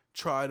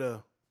try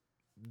to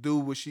do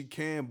what she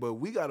can, but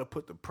we got to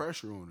put the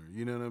pressure on her.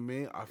 You know what I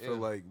mean? I feel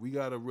like we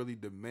got to really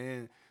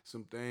demand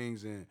some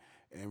things and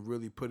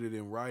really put it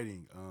in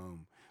writing.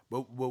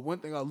 But one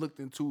thing I looked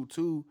into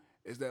too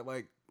is that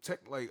like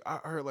I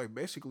heard like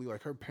basically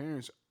like her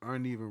parents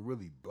aren't even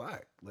really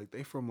black. Like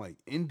they from like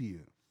India.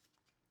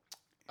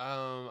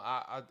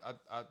 I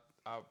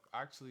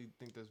actually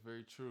think that's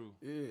very true.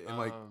 Yeah, and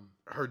like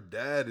her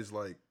dad is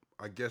like,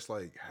 I guess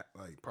like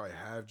probably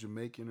half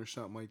Jamaican or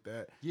something like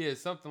that. Yeah,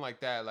 something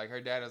like that. Like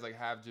her dad is like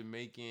half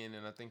Jamaican,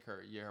 and I think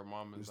her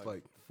mom is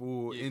like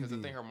full Indian. Because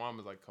I think her mom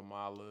is like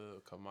Kamala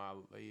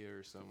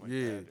or something like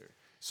that.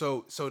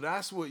 So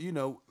that's what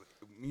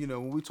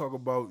when we talk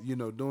about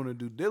doing a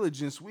due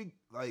diligence, we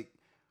like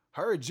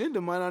her agenda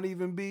might not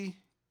even be.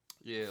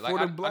 Yeah, like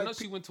I know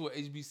she went to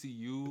an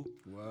HBCU.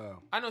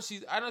 Wow. I know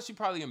she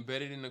probably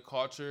embedded in the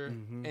culture,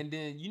 and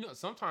then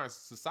sometimes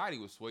society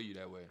will sway you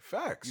that way.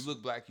 Facts. You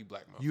look black, you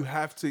black. You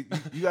have to.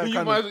 You got.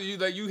 You might as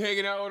well, you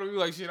hanging out with her. You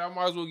like shit. I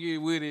might as well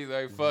get with it.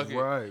 Like fuck it.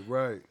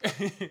 Right.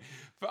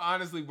 But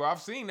honestly, bro,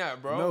 I've seen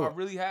that, bro. No, I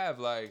really have.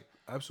 Like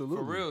absolutely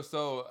for real.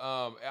 So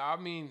I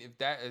mean, if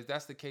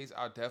that's the case,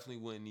 I definitely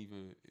wouldn't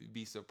even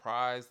be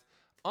surprised.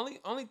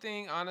 Only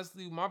thing,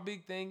 honestly, my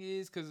big thing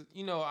is because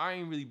I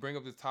ain't really bring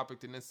up this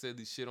topic to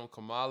necessarily shit on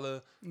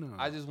Kamala. No.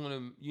 I just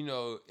want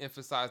to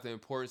emphasize the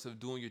importance of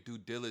doing your due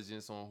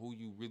diligence on who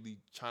you really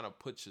trying to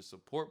put your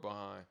support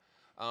behind,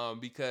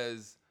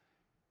 because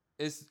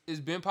it's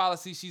been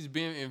policy she's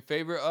been in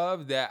favor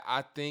of that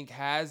I think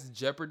has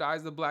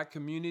jeopardized the black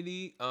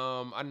community.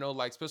 I know,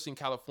 like, especially in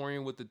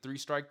California with the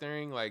 3-strike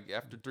thing, like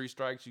after 3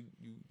 strikes, you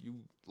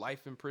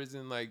life in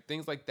prison, like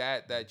things like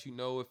that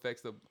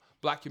affects the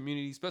black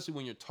community, especially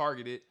when you're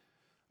targeted.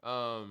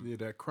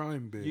 That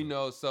crime bill. You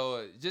know,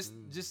 so just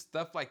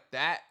stuff like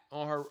that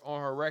on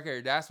her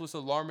record. That's what's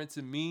alarming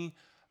to me.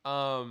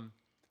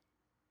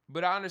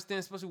 But I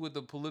understand, especially with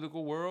the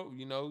political world,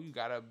 you know, you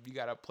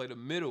gotta play the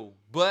middle.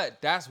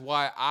 But that's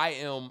why I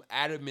am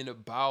adamant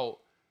about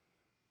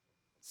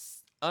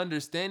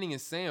understanding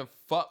and saying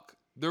fuck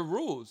the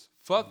rules,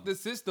 fuck the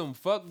system,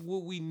 fuck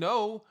what we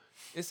know.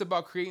 It's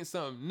about creating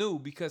something new,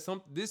 because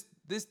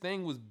this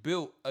thing was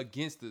built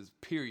against us.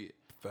 Period.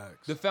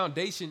 Facts. The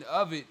foundation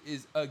of it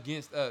is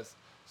against us.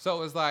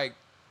 So it's like,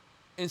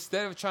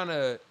 instead of trying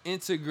to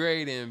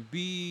integrate and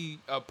be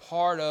a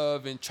part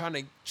of and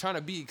trying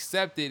to be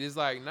accepted, it's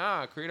like,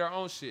 nah, create our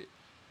own shit.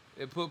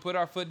 And put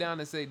our foot down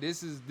and say,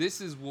 this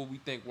is what we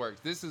think works.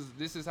 This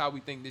is how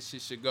we think this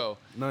shit should go.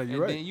 No, you're and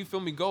right. then, you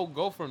feel me,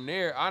 go from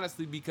there,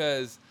 honestly,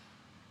 because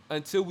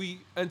until we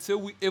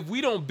if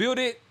we don't build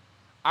it,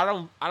 I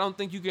don't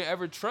think you can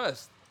ever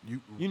trust.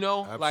 You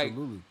know,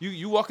 absolutely. Like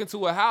you walk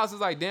into a house,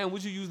 it's like, damn,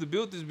 what you use to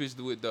build this bitch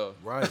with though?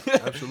 Right,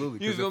 absolutely.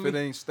 Because if it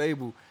ain't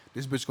stable,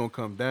 this bitch gonna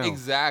come down.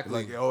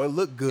 Exactly. Like, oh, it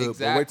look good,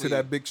 Exactly. but wait till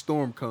that big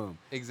storm come.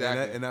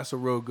 Exactly. And that's a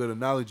real good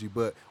analogy.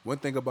 But one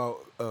thing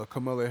about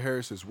Kamala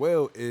Harris as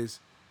well is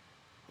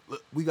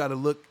we got to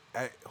look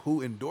at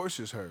who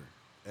endorses her,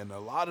 and a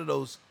lot of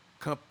those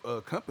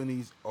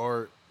companies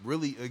are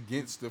really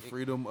against the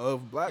freedom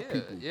of black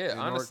people. Yeah,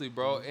 honestly,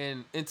 bro.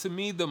 And to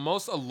me, the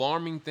most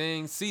alarming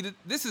thing, see,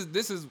 this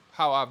is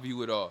how I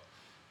view it all.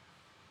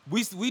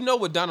 We know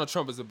what Donald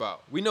Trump is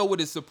about. We know what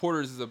his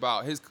supporters is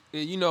about.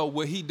 You know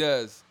what he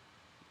does.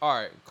 All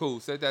right, cool.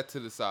 Set that to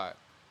the side.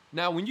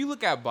 Now, when you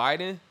look at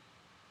Biden,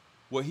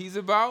 what he's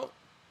about,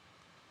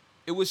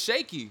 it was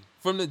shaky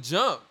from the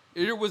jump.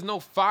 There was no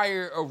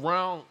fire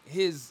around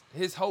his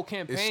whole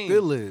campaign. It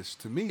still is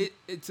to me.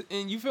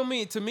 And you feel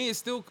me? To me, it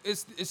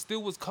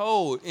still was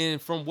cold. And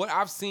from what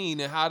I've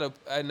seen and how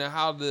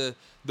the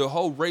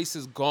whole race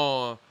has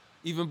gone,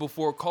 even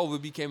before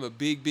COVID became a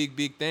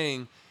big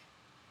thing,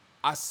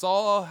 I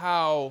saw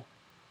how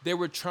they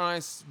were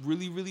trying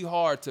really, really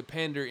hard to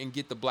pander and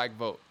get the black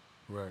vote.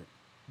 Right.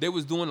 They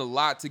was doing a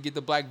lot to get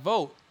the black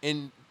vote,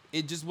 and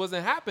it just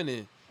wasn't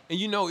happening. And,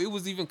 you know, it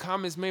was even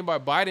comments made by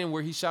Biden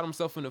where he shot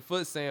himself in the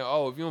foot saying,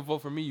 oh, if you don't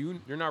vote for me,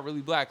 you're not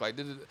really black. Like,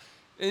 and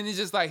it's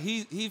just like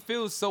he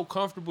feels so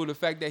comfortable, the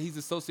fact that he's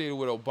associated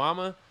with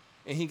Obama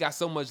and he got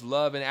so much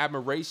love and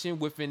admiration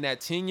within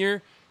that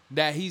tenure,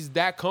 that he's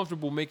that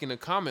comfortable making a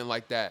comment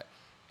like that.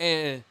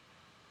 And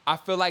I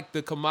feel like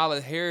the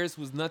Kamala Harris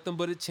was nothing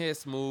but a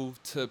chess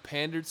move to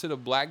pander to the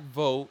black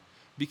vote,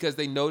 because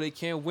they know they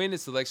can't win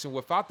this election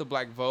without the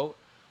black vote.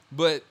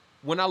 But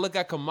when I look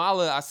at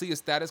Kamala, I see a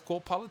status quo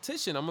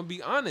politician. I'm gonna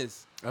be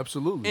honest.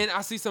 Absolutely. And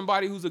I see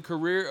somebody who's a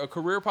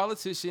career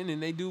politician,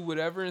 and they do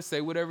whatever and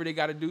say whatever they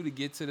got to do to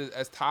get to the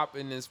as top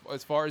and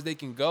as far as they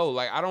can go.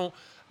 Like, I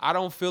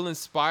don't feel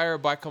inspired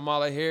by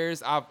Kamala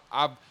Harris.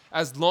 I've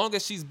as long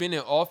as she's been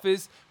in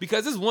office,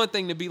 because it's one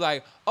thing to be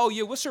like, oh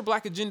yeah, what's your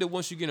black agenda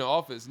once you get in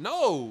office?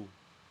 No,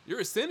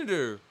 you're a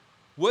senator.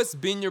 What's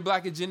been your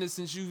black agenda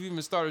since you've even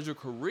started your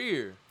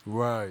career?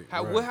 Right.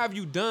 What have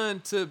you done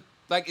to,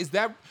 like, is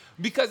that,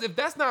 because if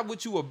that's not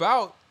what you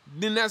about,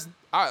 then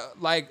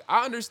I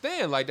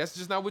understand. Like, that's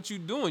just not what you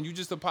doing. You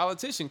just a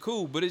politician,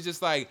 cool. But it's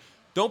just like,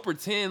 don't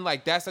pretend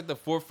like that's at the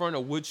forefront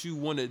of what you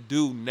want to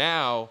do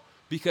now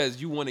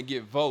because you want to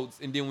get votes.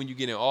 And then when you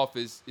get in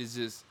office, it's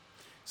just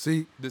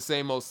the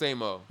same old,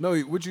 same old. No,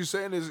 what you're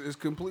saying is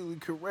completely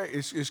correct.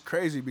 It's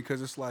crazy,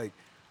 because it's like,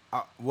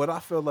 what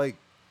I feel like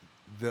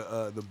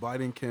the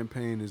Biden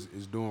campaign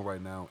is doing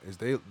right now is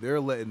they're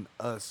letting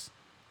us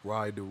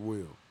ride the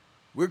wheel.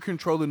 We're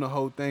controlling the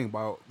whole thing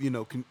by,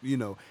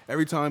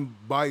 every time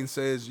Biden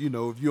says, if you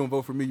don't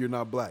vote for me, you're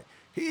not black.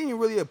 He didn't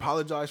really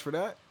apologize for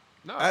that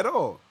at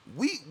all.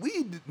 We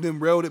then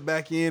railed it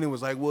back in and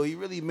was like, well, he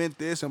really meant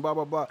this and blah,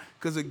 blah, blah.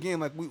 Because again,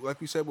 like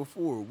we said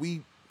before,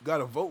 we got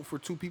to vote for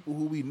two people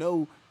who we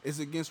know is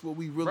against what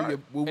we really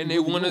right. And they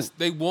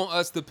want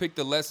us to pick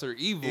the lesser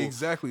evil.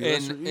 Exactly.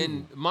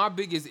 And my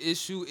biggest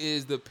issue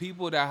is the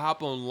people that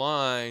hop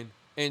online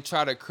and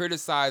try to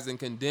criticize and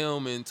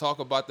condemn and talk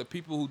about the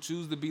people who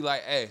choose to be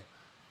like, hey,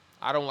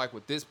 I don't like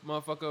what this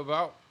motherfucker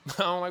about.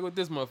 I don't like what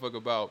this motherfucker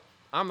about.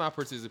 I'm not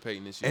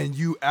participating in this shit. And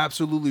you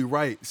absolutely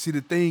right. See,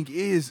 the thing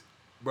is,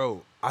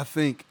 bro, I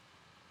think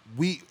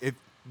if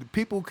the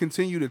people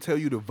continue to tell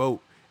you to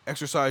vote,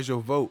 exercise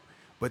your vote,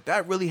 but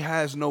that really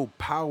has no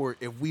power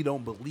if we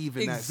don't believe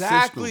in that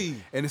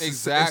system. And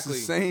it's the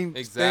same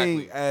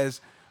thing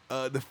as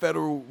the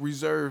Federal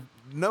Reserve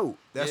note.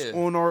 That's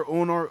on our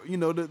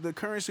the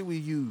currency we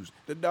use,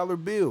 the dollar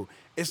bill.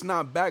 It's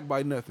not backed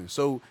by nothing.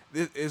 So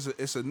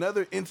it's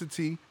another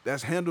entity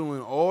that's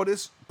handling all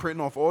this,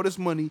 printing off all this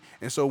money.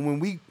 And so when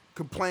we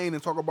complain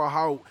and talk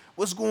about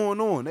what's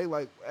going on, they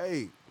like,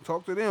 hey,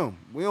 talk to them.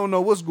 We don't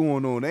know what's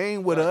going on. They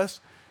ain't with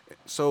us.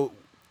 So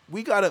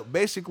we gotta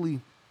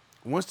basically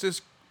once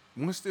this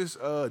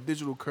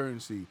digital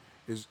currency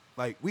is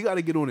like we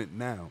gotta get on it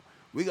now.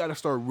 We gotta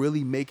start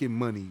really making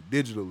money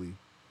digitally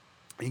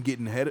and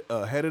getting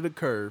ahead of the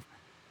curve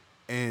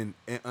and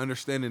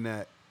understanding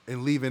that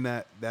and leaving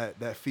that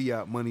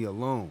fiat money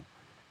alone.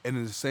 And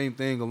it's the same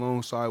thing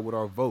alongside with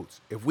our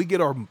votes. If we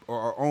get our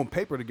own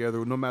paper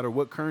together, no matter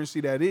what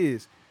currency that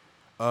is,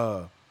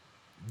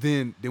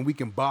 then we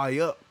can buy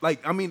up.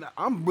 Like, I mean,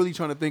 I'm really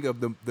trying to think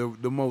of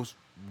the most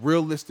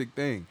realistic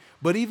thing.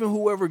 But even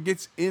whoever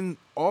gets in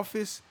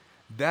office,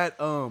 that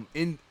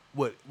in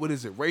what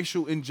is it,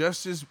 racial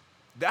injustice,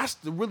 that's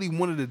really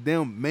one of the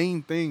damn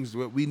main things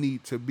that we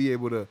need to be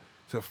able to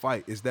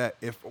fight, is that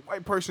if a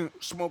white person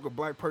smoke a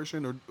black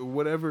person or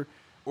whatever,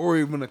 or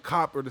even a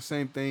cop or the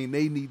same thing,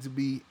 they need to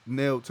be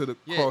nailed to the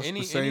cross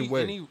the same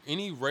way.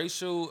 Any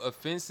racial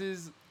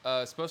offenses,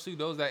 especially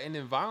those that end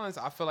in violence,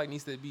 I feel like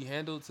needs to be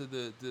handled to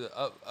the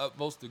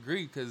utmost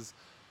degree. Because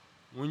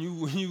when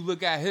you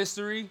look at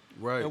history,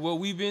 right, and what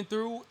we've been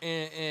through,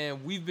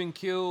 and we've been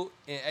killed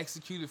and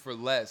executed for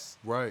less,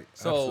 right.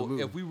 So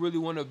absolutely. If we really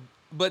want to,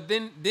 but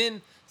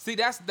then see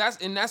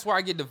that's where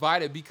I get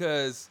divided,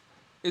 because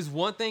it's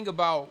one thing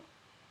about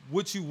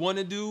what you want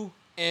to do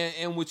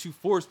and what you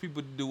force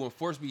people to do and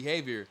force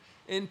behavior.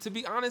 And to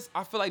be honest,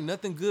 I feel like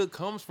nothing good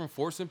comes from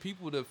forcing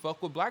people to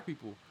fuck with black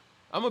people.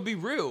 I'm gonna be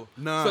real.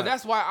 Nah. So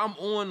that's why I'm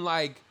on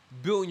like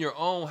building your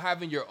own,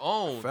 having your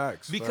own.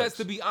 Facts. Because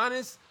to be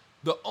honest,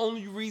 the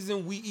only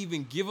reason we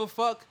even give a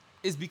fuck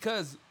is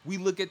because we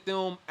look at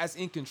them as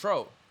in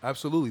control.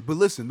 Absolutely. But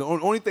listen, the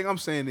only thing I'm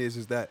saying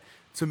is that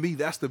to me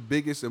that's the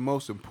biggest and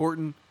most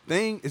important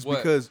thing is what?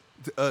 Because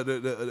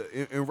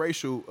in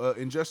racial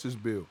injustice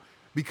bill,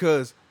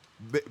 because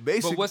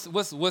basically,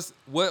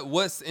 but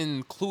what's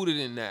included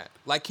in that?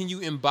 Like, can you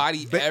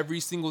embody every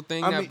single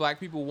thing that black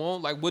people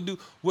want? Like,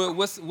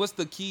 what's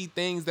the key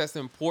things that's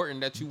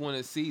important that you want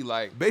to see?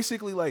 Like,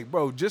 basically, like,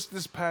 bro, just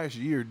this past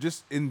year,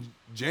 just in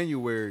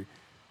January,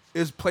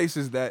 is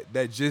places that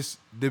just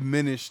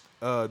diminished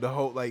the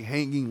whole like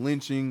hanging,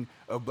 lynching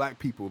of black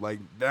people. Like,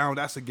 now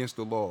that's against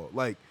the law.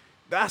 Like,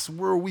 that's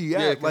where we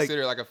at.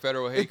 Consider like a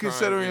federal hate crime.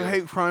 Considering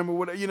hate crime or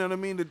whatever. You know what I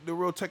mean? The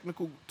real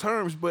technical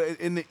terms. But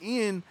in the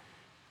end,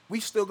 we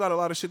still got a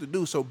lot of shit to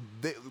do. So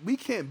we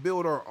can't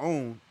build our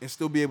own and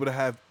still be able to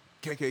have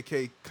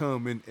KKK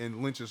come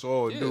and lynch us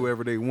all and do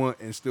whatever they want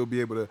and still be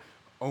able to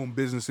own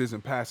businesses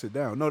and pass it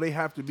down. No, they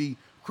have to be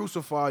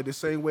crucified the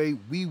same way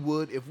we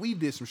would if we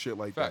did some shit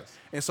like that.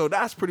 And so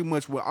that's pretty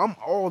much what I'm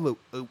all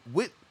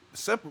with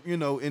separate, you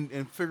know,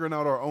 in figuring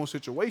out our own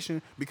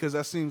situation, because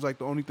that seems like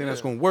the only thing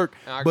that's going to work.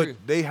 But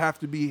they have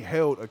to be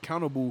held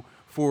accountable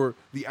for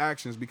the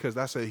actions, because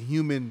that's a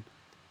human.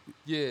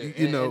 Yeah,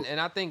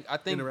 and I think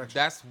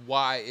that's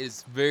why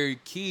it's very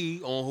key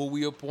on who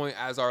we appoint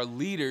as our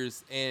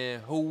leaders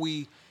and who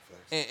we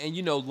and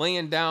you know,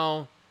 laying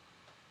down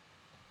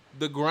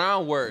the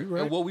groundwork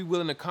and what we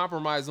willing to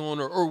compromise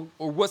on or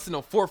what's in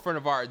the forefront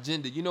of our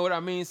agenda. You know what I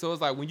mean? So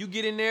it's like when you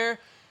get in there,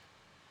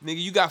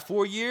 nigga, you got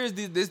 4 years.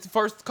 This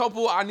first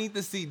couple, I need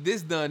to see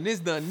this done, this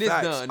done, this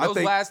Facts. done. Those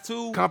last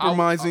two,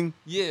 compromising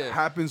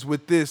happens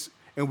with this,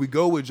 and we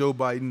go with Joe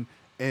Biden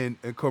and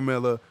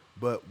Carmela,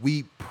 but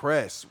we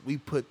press, we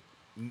put,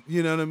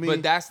 you know what I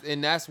mean? But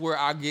that's where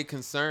I get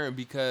concerned,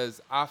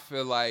 because I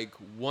feel like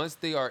once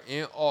they are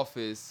in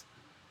office,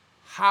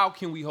 how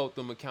can we hold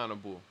them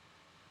accountable?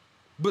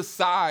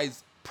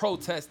 Besides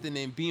protesting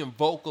and being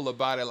vocal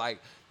about it, like,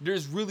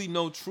 there's really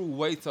no true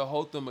way to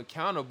hold them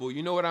accountable.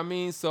 You know what I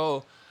mean?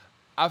 So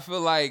I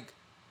feel like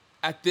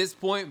at this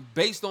point,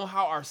 based on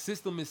how our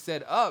system is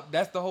set up,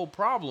 that's the whole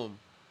problem.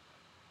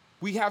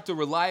 We have to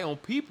rely on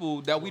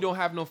people that we don't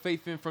have no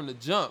faith in from the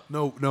jump.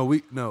 No.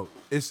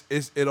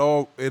 It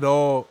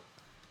all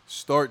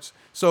starts.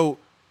 So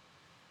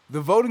the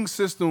voting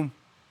system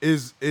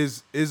is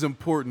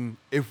important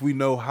if we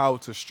know how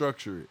to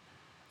structure it.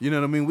 You know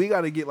what I mean? We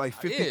got to get like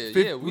 50.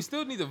 Yeah. We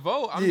still need to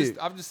vote. I'm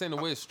just saying the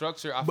way it's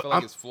structured, I feel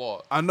like it's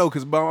flawed. I know,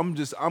 because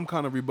I'm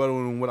kind of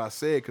rebuttaling on what I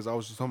said, because I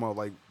was just talking about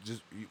like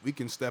just we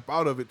can step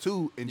out of it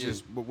too and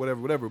just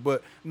whatever.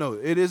 But no,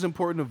 it is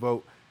important to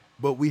vote,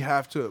 but we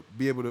have to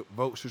be able to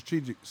vote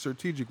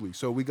strategically.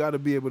 So we got to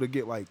be able to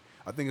get like,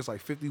 I think it's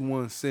like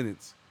 51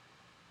 senates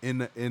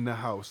in the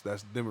House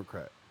that's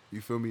Democrat.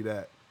 You feel me?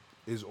 That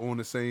is on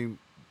the same,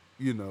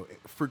 you know,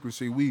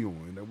 frequency we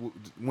on, and that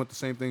want the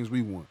same things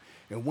we want.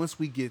 And once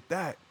we get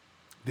that,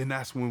 then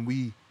that's when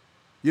we,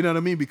 you know what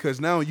I mean?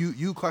 Because now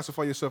you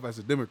classify yourself as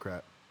a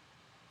Democrat.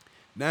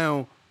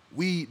 Now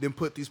we then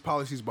put these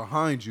policies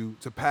behind you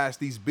to pass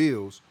these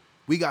bills.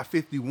 We got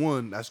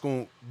 51 that's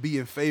going to be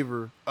in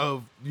favor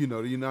of, you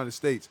know, the United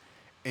States,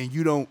 and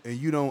you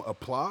don't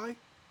apply.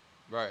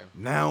 Right.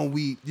 Now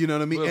we, you know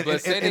what I mean?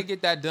 But say they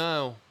get that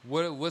done.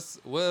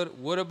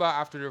 What about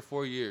after their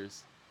 4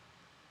 years?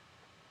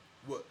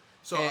 What?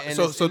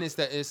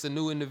 It's a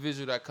new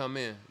individual that come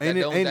in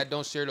that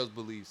don't share those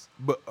beliefs.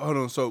 But hold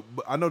on,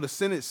 but I know the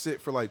Senate sit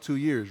for like 2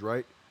 years,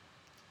 right?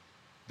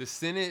 The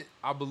Senate,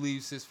 I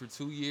believe, sits for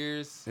 2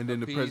 years. And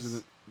then the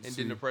president. And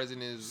then the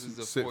president is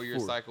a 4-year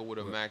cycle with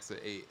a max of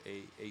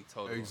eight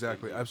total.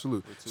 Exactly,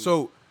 absolutely.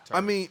 So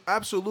terms.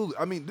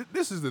 Absolutely.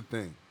 This is the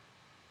thing.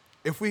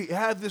 If we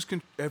have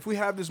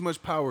this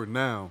much power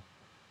now,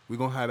 we're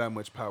gonna have that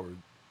much power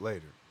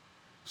later.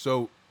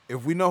 So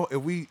if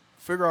we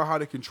figure out how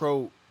to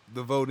control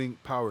the voting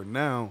power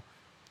now,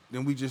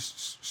 then we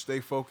just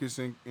stay focused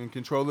and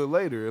control it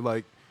later.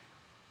 Like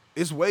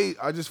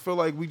I just feel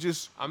like we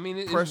just.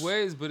 It's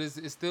ways, but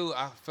it's still.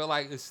 I feel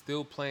like it's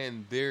still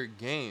playing their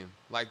game,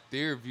 like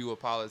their view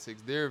of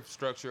politics, their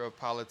structure of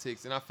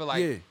politics, and I feel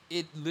like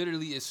it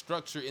literally is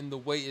structured in the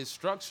way it's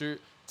structured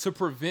to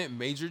prevent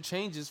major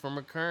changes from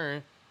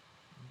occurring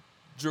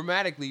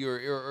dramatically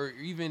or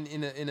even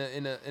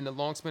in a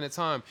long span of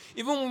time.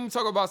 Even when we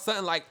talk about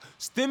something like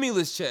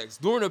stimulus checks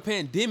during a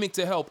pandemic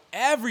to help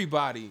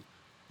everybody,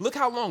 look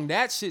how long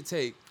that shit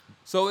take.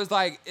 So it's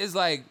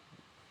like.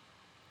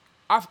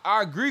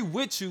 I agree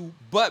with you,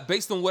 but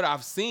based on what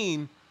I've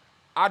seen,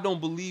 I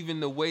don't believe in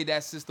the way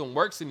that system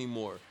works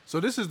anymore. So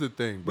this is the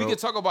thing, bro. We can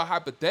talk about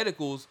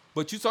hypotheticals,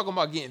 but you talking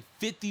about getting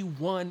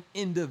 51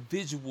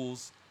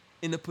 individuals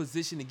in a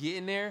position to get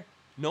in there,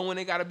 knowing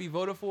they got to be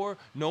voted for,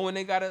 knowing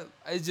they got to...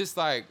 It's just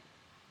like,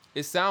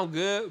 it sound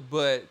good,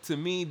 but to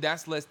me,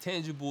 that's less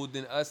tangible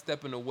than us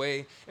stepping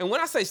away. And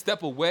when I say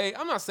step away,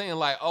 I'm not saying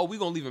like, oh, we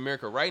going to leave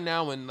America right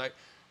now and like,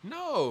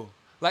 no.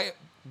 Like,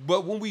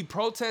 but when we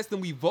protest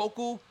and we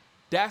vocal...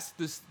 That's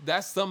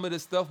some of the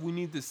stuff we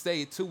need to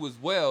say too as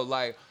well.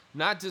 Like,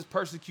 not just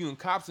persecuting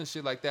cops and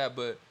shit like that,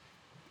 but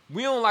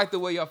we don't like the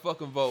way y'all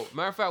fucking vote.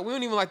 Matter of fact, we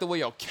don't even like the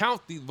way y'all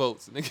count these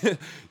votes.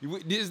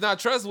 It's not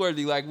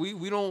trustworthy. Like,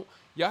 we don't,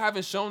 y'all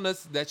haven't shown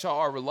us that y'all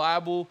are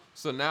reliable.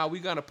 So now we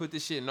gotta put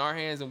this shit in our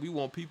hands and we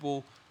want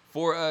people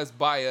for us,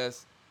 by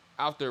us,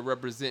 out there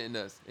representing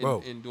us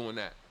in doing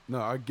that. No,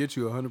 I get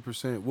you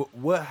 100%.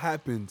 What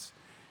happens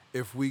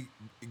if we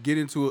get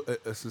into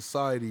a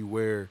society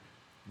where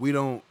we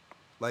don't,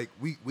 like,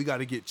 we got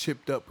to get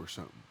chipped up or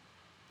something?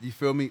 You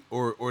feel me?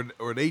 Or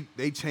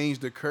they change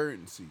the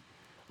currency.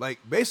 Like,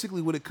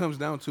 basically what it comes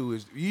down to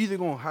is you either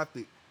going to have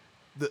to,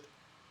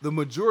 the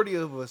majority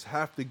of us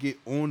have to get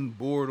on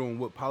board on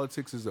what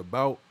politics is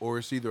about, or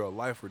it's either a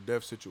life or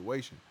death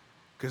situation.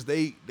 Because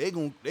they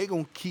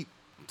gonna keep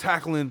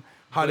tackling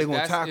how they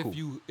going to tackle.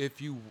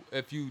 If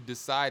you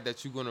decide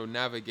that you're going to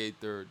navigate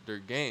their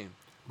game.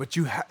 But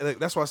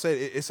that's why I said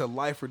it's a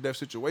life or death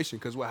situation.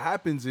 Because what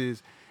happens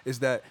is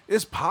that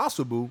it's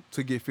possible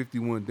to get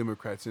 51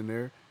 Democrats in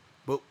there,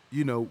 but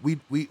you know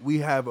we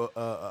have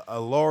a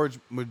large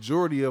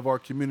majority of our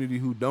community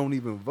who don't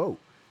even vote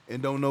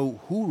and don't know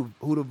who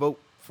to vote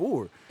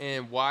for.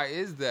 And why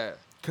is that?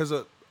 Because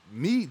to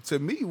me,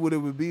 what it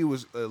would be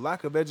was a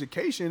lack of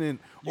education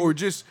or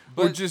just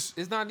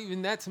it's not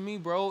even that to me,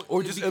 bro.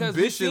 Or just because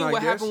ambition. We seen what I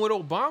guess. happened with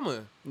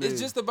Obama. Yeah.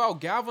 It's just about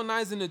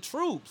galvanizing the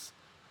troops.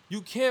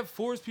 You can't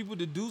force people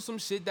to do some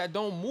shit that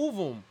don't move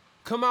them.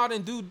 Come out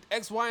and do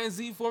X, Y, and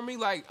Z for me.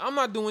 Like, I'm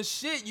not doing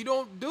shit. You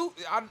don't do.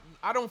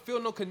 I don't feel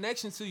no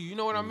connection to you. You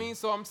know what I mean?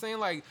 So I'm saying,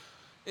 like,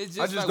 it's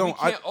just like we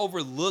can't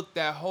overlook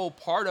that whole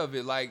part of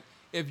it. Like,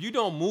 if you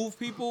don't move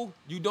people,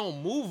 you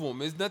don't move them.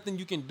 There's nothing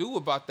you can do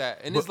about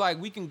that. And it's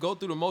like we can go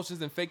through the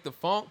motions and fake the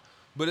funk,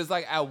 but it's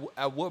like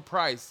at what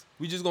price?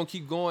 We just gonna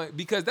keep going?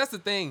 Because that's the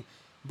thing.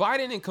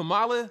 Biden and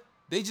Kamala,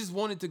 they just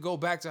wanted to go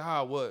back to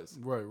how it was.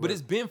 Right. But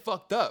it's been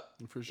fucked up.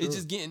 For sure.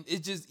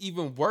 It's just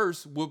even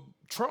worse with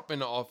Trump in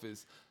the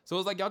office. So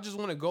it's like y'all just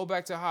want to go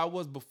back to how it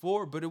was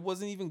before, but it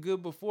wasn't even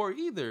good before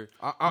either.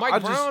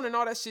 Mike Brown and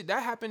all that shit,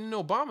 that happened in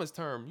Obama's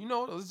term. You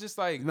know, it was just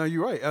like... No,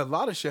 you're right. A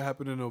lot of shit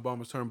happened in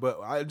Obama's term, but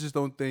I just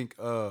don't think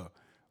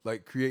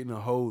like creating a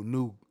whole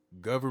new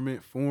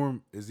government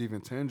form is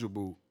even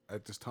tangible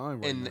at this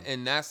time right now.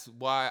 And that's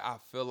why I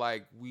feel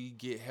like we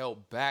get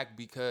held back,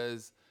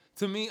 because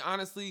to me,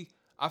 honestly,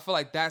 I feel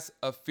like that's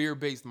a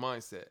fear-based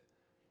mindset.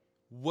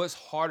 What's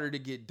harder to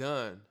get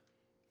done?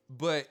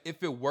 But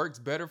if it works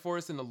better for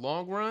us in the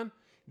long run,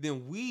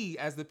 then we,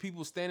 as the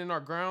people standing our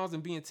grounds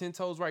and being 10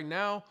 toes right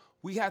now,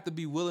 we have to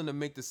be willing to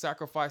make the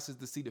sacrifices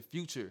to see the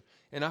future.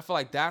 And I feel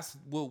like that's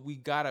what we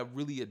gotta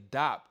really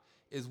adopt,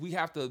 is we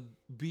have to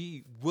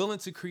be willing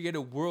to create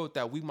a world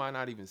that we might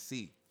not even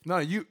see. No,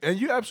 you're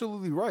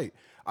absolutely right.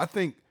 I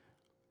think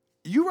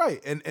you're right,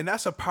 and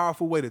that's a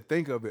powerful way to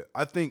think of it.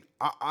 I think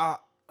I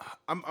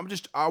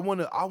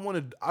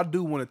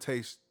do want to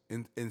taste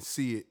and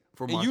see it.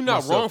 And you're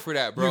not wrong for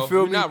that, bro. You feel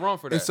you're me? not wrong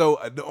for that. And so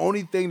the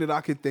only thing that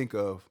I can think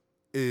of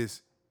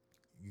is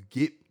you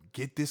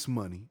get this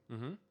money.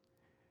 Mm-hmm.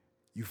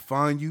 You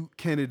find you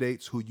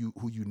candidates who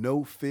you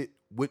know fit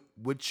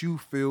what you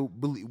feel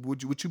believe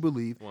what you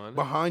believe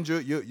behind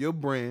your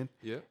brand.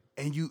 Yeah.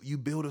 And you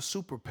build a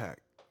super PAC.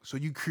 So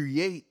you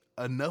create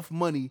enough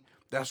money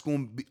that's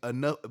going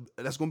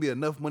to be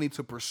enough money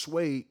to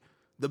persuade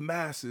the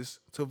masses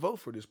to vote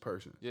for this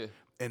person. Yeah.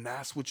 And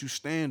that's what you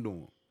stand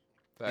on.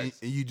 And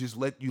Facts. you just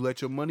let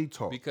your money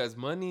talk. Because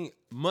money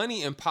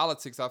in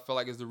politics, I feel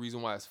like, is the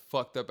reason why it's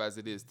fucked up as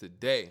it is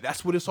today.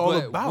 That's what it's all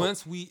about.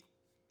 Once we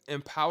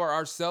empower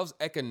ourselves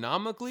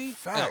economically,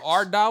 Facts. and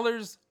our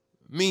dollars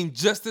mean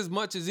just as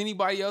much as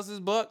anybody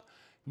else's buck,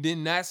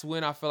 then that's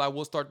when I feel like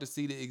we'll start to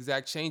see the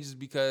exact changes,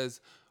 because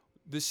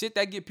the shit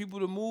that get people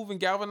to move and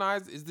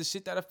galvanize is the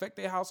shit that affect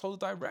their households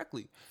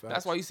directly. Facts.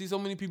 That's why you see so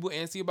many people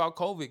antsy about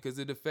COVID, because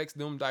it affects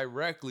them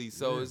directly.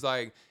 So it's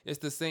like it's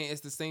the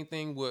same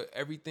thing with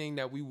everything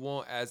that we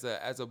want as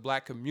a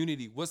black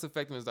community. What's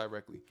affecting us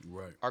directly?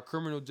 Right. Our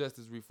criminal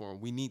justice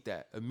reform. We need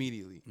that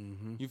immediately.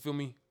 You feel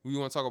me? We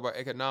want to talk about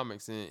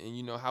economics and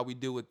you know how we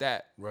deal with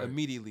that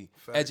immediately.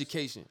 Facts.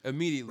 Education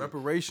immediately.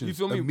 Reparations. You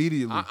feel me?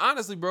 Immediately.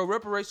 Honestly, bro,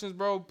 reparations,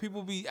 bro.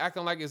 People be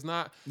acting like it's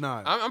not.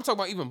 Nah. I'm talking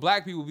about even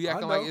black people be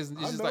acting like it's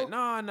just like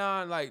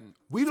nah. Like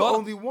we the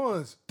only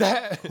ones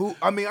that. who.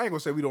 I mean, I ain't gonna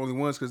say we the only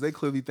ones because they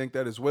clearly think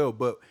that as well.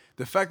 But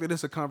the fact that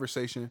it's a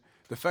conversation,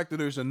 the fact that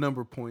there's a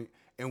number point,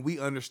 and we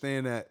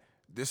understand that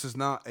this is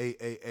not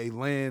a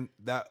land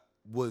that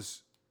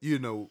was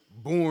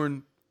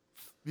born.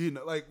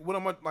 Like what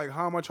am I like?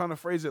 How am I trying to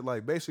phrase it?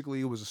 Like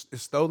basically,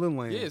 it's stolen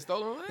land. Yeah, it's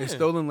stolen land. It's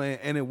stolen land,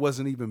 and it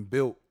wasn't even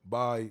built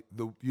by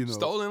the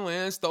stolen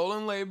land,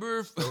 stolen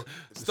labor,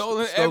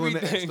 stolen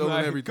everything.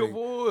 Stolen everything. Come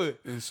on.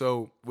 And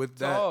so with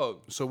that,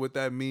 what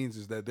that means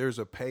is that there's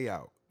a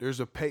payout.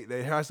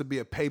 There has to be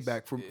a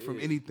payback from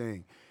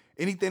anything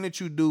that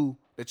you do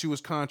that you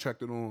was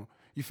contracted on.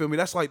 You feel me?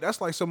 That's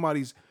like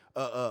somebody's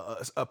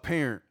a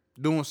parent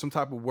doing some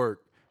type of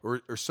work.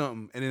 Or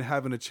something, and then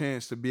having a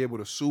chance to be able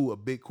to sue a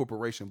big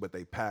corporation, but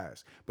they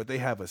pass. But they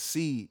have a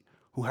seed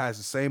who has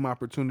the same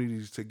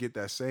opportunities to get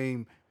that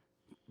same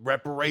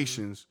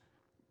reparations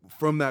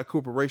from that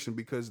corporation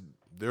because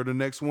they're the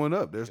next one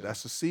up.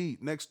 That's a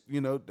seed. Next,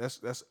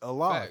 that's a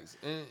lot. Facts.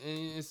 And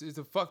it's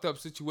a fucked up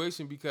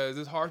situation because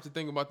it's hard to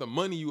think about the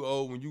money you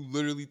owe when you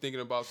literally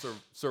thinking about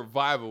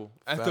survival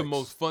at the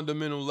most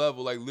fundamental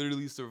level, like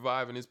literally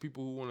surviving. There's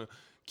people who want to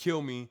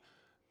kill me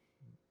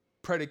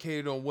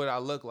predicated on what I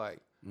look like.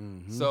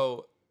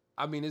 So,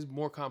 I mean, it's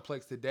more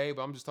complex today,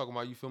 but I'm just talking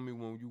about, you feel me,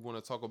 when you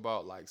want to talk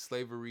about like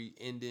slavery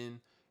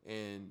ending,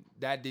 and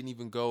that didn't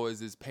even go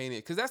as it's painted,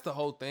 because that's the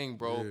whole thing,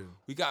 bro.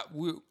 Yeah.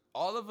 We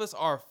all of us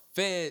are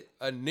fed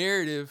a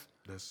narrative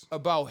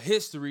about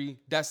history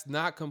that's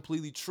not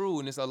completely true,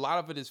 and it's a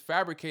lot of it is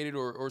fabricated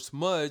or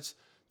smudged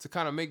to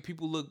kind of make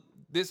people look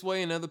this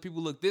way and other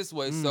people look this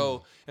way.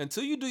 So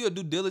until you do your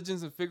due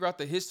diligence and figure out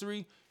the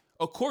history,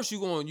 of course you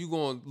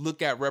going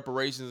look at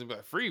reparations and be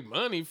like, free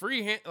money,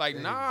 free hand. Like,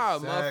 nah,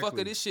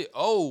 motherfucker, this shit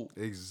old.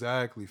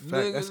 Exactly.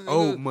 Fact. That's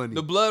old money.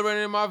 The blood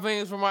running in my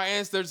veins from my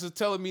ancestors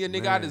telling me a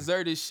nigga I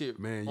deserve this shit.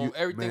 On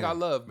everything I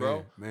love,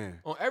 bro.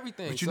 On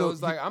everything. But so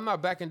it's like, I'm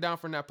not backing down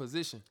from that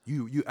position.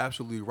 You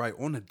absolutely right.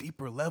 On a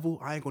deeper level,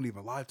 I ain't gonna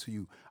even lie to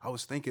you. I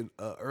was thinking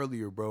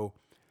earlier, bro.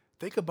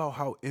 Think about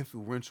how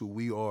influential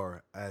we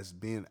are as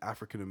being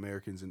African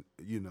Americans and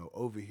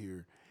over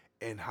here,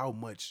 and how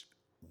much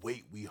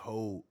weight we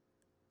hold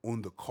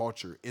on the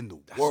culture in the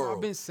world. That's what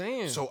I've been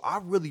saying. So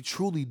I really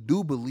truly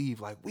do believe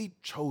like we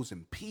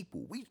chosen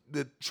people. We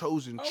the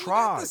chosen tribe. We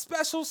got the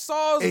special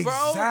sauce,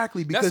 bro.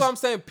 Exactly. Because that's what I'm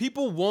saying.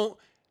 People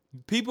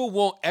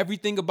want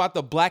everything about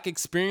the black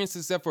experience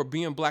except for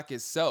being black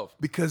itself.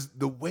 Because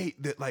the way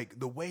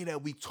that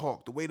we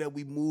talk, the way that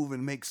we move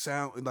and make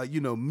sound, like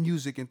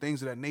music and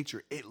things of that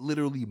nature, it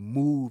literally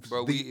moves.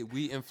 Bro,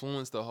 we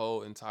influence the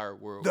whole entire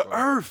world. The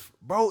earth,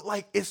 bro.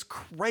 Like, it's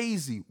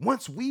crazy.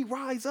 Once we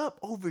rise up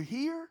over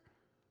here,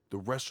 the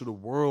rest of the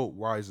world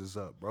rises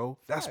up, bro.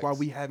 That's why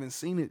we haven't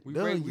seen it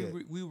done yet.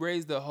 We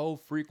raised the whole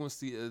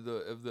frequency of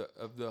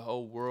the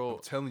whole world.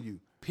 I'm telling you.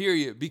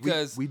 Period.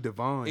 Because we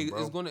divine,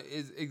 bro.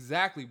 It's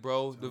exactly,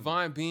 bro.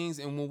 Divine beings,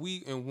 and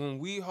when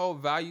we hold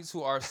value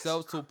to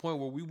ourselves to a point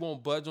where we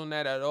won't budge on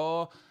that at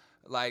all,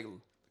 like,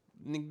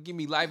 nigga, give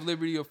me life,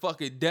 liberty, or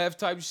fucking death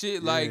type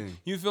shit. Yeah. Like,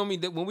 you feel me?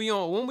 That when we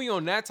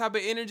on that type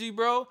of energy,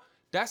 bro,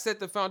 that set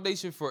the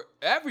foundation for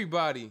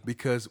everybody.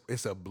 Because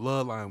it's a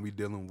bloodline we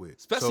dealing with.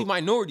 Especially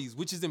minorities,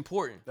 which is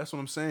important. That's what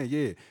I'm saying.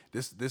 Yeah.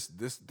 This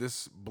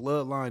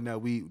bloodline that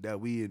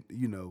we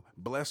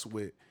blessed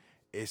with,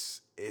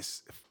 it's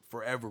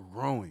forever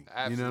growing.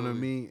 Absolutely. You know what I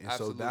mean? And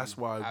Absolutely. So that's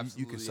why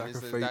you can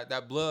sacrifice.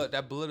 That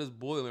blood is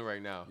boiling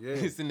right now. Yeah.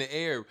 It's in the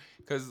air.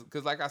 Cause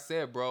like I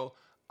said, bro,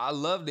 I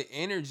love the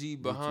energy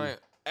behind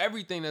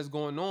everything that's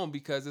going on,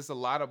 because it's a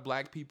lot of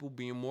black people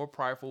being more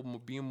prideful,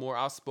 being more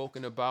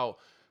outspoken about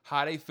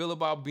how they feel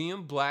about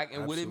being black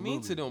and what it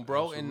means to them,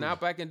 bro. And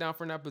not backing down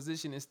from that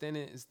position and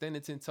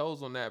standing 10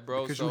 toes on that,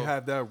 bro. Because you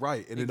have that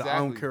right. And I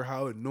don't care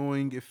how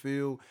annoying it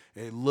feel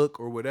and look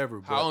or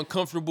whatever. How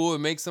uncomfortable it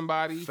makes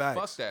somebody. Facts,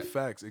 fuck that.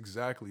 Facts,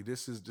 exactly.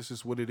 This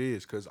is what it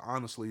is. Because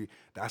honestly,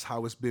 that's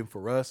how it's been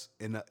for us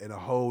in a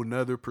whole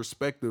nother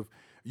perspective,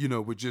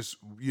 with just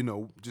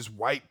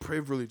white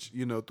privilege,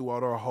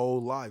 throughout our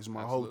whole lives.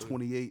 My whole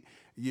 28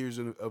 years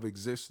of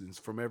existence,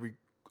 from every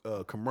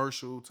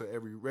commercial to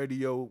every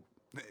radio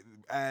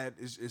ad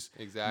is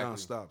exactly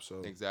nonstop.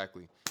 So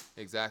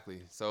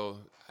exactly. So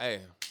hey,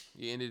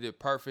 you ended it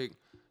perfect.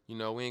 We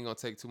ain't gonna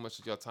take too much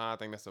of your time. I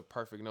think that's a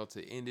perfect note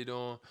to end it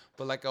on.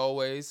 But like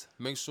always,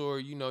 make sure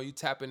you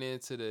tapping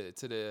into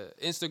the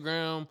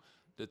Instagram,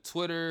 the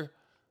Twitter,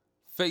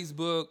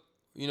 Facebook.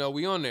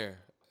 We on there.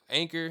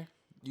 Anchor.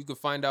 You can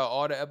find out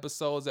all the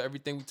episodes of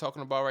everything we're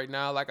talking about right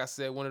now. Like I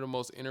said, one of the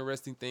most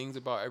interesting things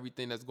about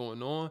everything that's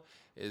going on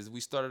is we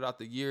started out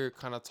the year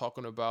kind of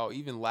talking about,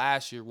 even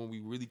last year when we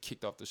really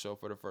kicked off the show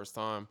for the first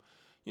time,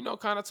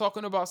 kind of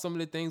talking about some of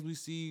the things we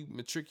see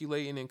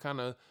matriculating and kind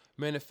of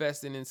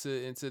manifesting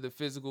into the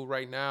physical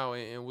right now,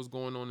 and what's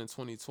going on in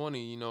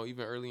 2020,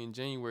 even early in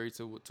January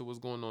to what's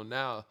going on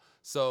now.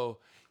 So,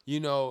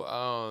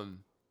 damn,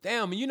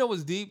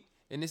 what's deep?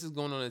 And this is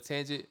going on a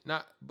tangent,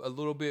 not a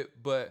little bit,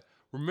 but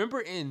remember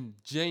in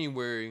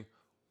January,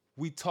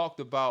 we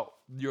talked about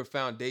your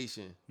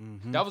foundation.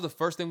 Mm-hmm. That was the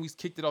first thing we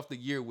kicked it off the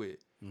year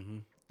with. Mm-hmm.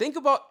 Think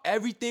about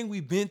everything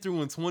we've been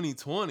through in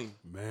 2020.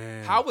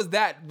 Man. How was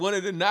that one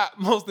of the not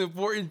most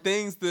important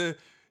things to,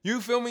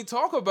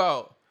 talk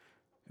about?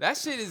 That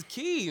shit is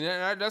key.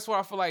 That's why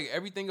I feel like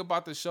everything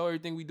about the show,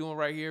 everything we doing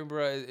right here,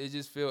 bro, it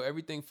just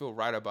everything feel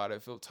right about it.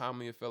 It feel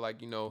timely. It feel like,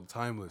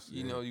 timeless.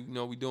 We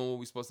doing what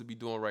we supposed to be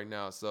doing right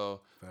now.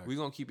 So we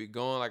gonna keep it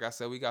going. Like I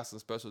said, we got some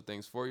special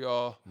things for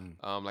y'all.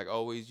 Like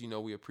always,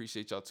 we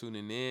appreciate y'all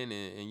tuning in,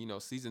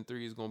 and season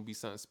 3 is gonna be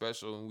something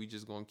special, and we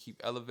just gonna keep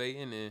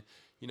elevating. And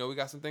we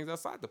got some things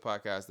outside the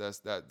podcast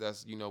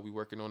that's we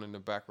working on in the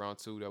background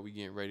too, that we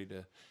getting ready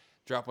to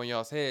drop on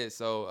y'all's head.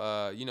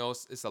 So,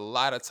 it's a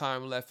lot of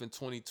time left in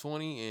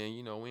 2020,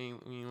 and, we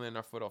ain't letting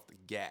our foot off the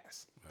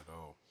gas. At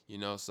all.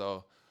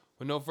 So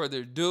with no further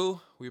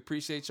ado, we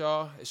appreciate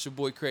y'all. It's your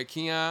boy Craig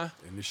Keon.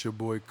 And it's your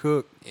boy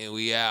Cook. And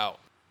we out.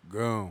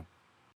 Gone.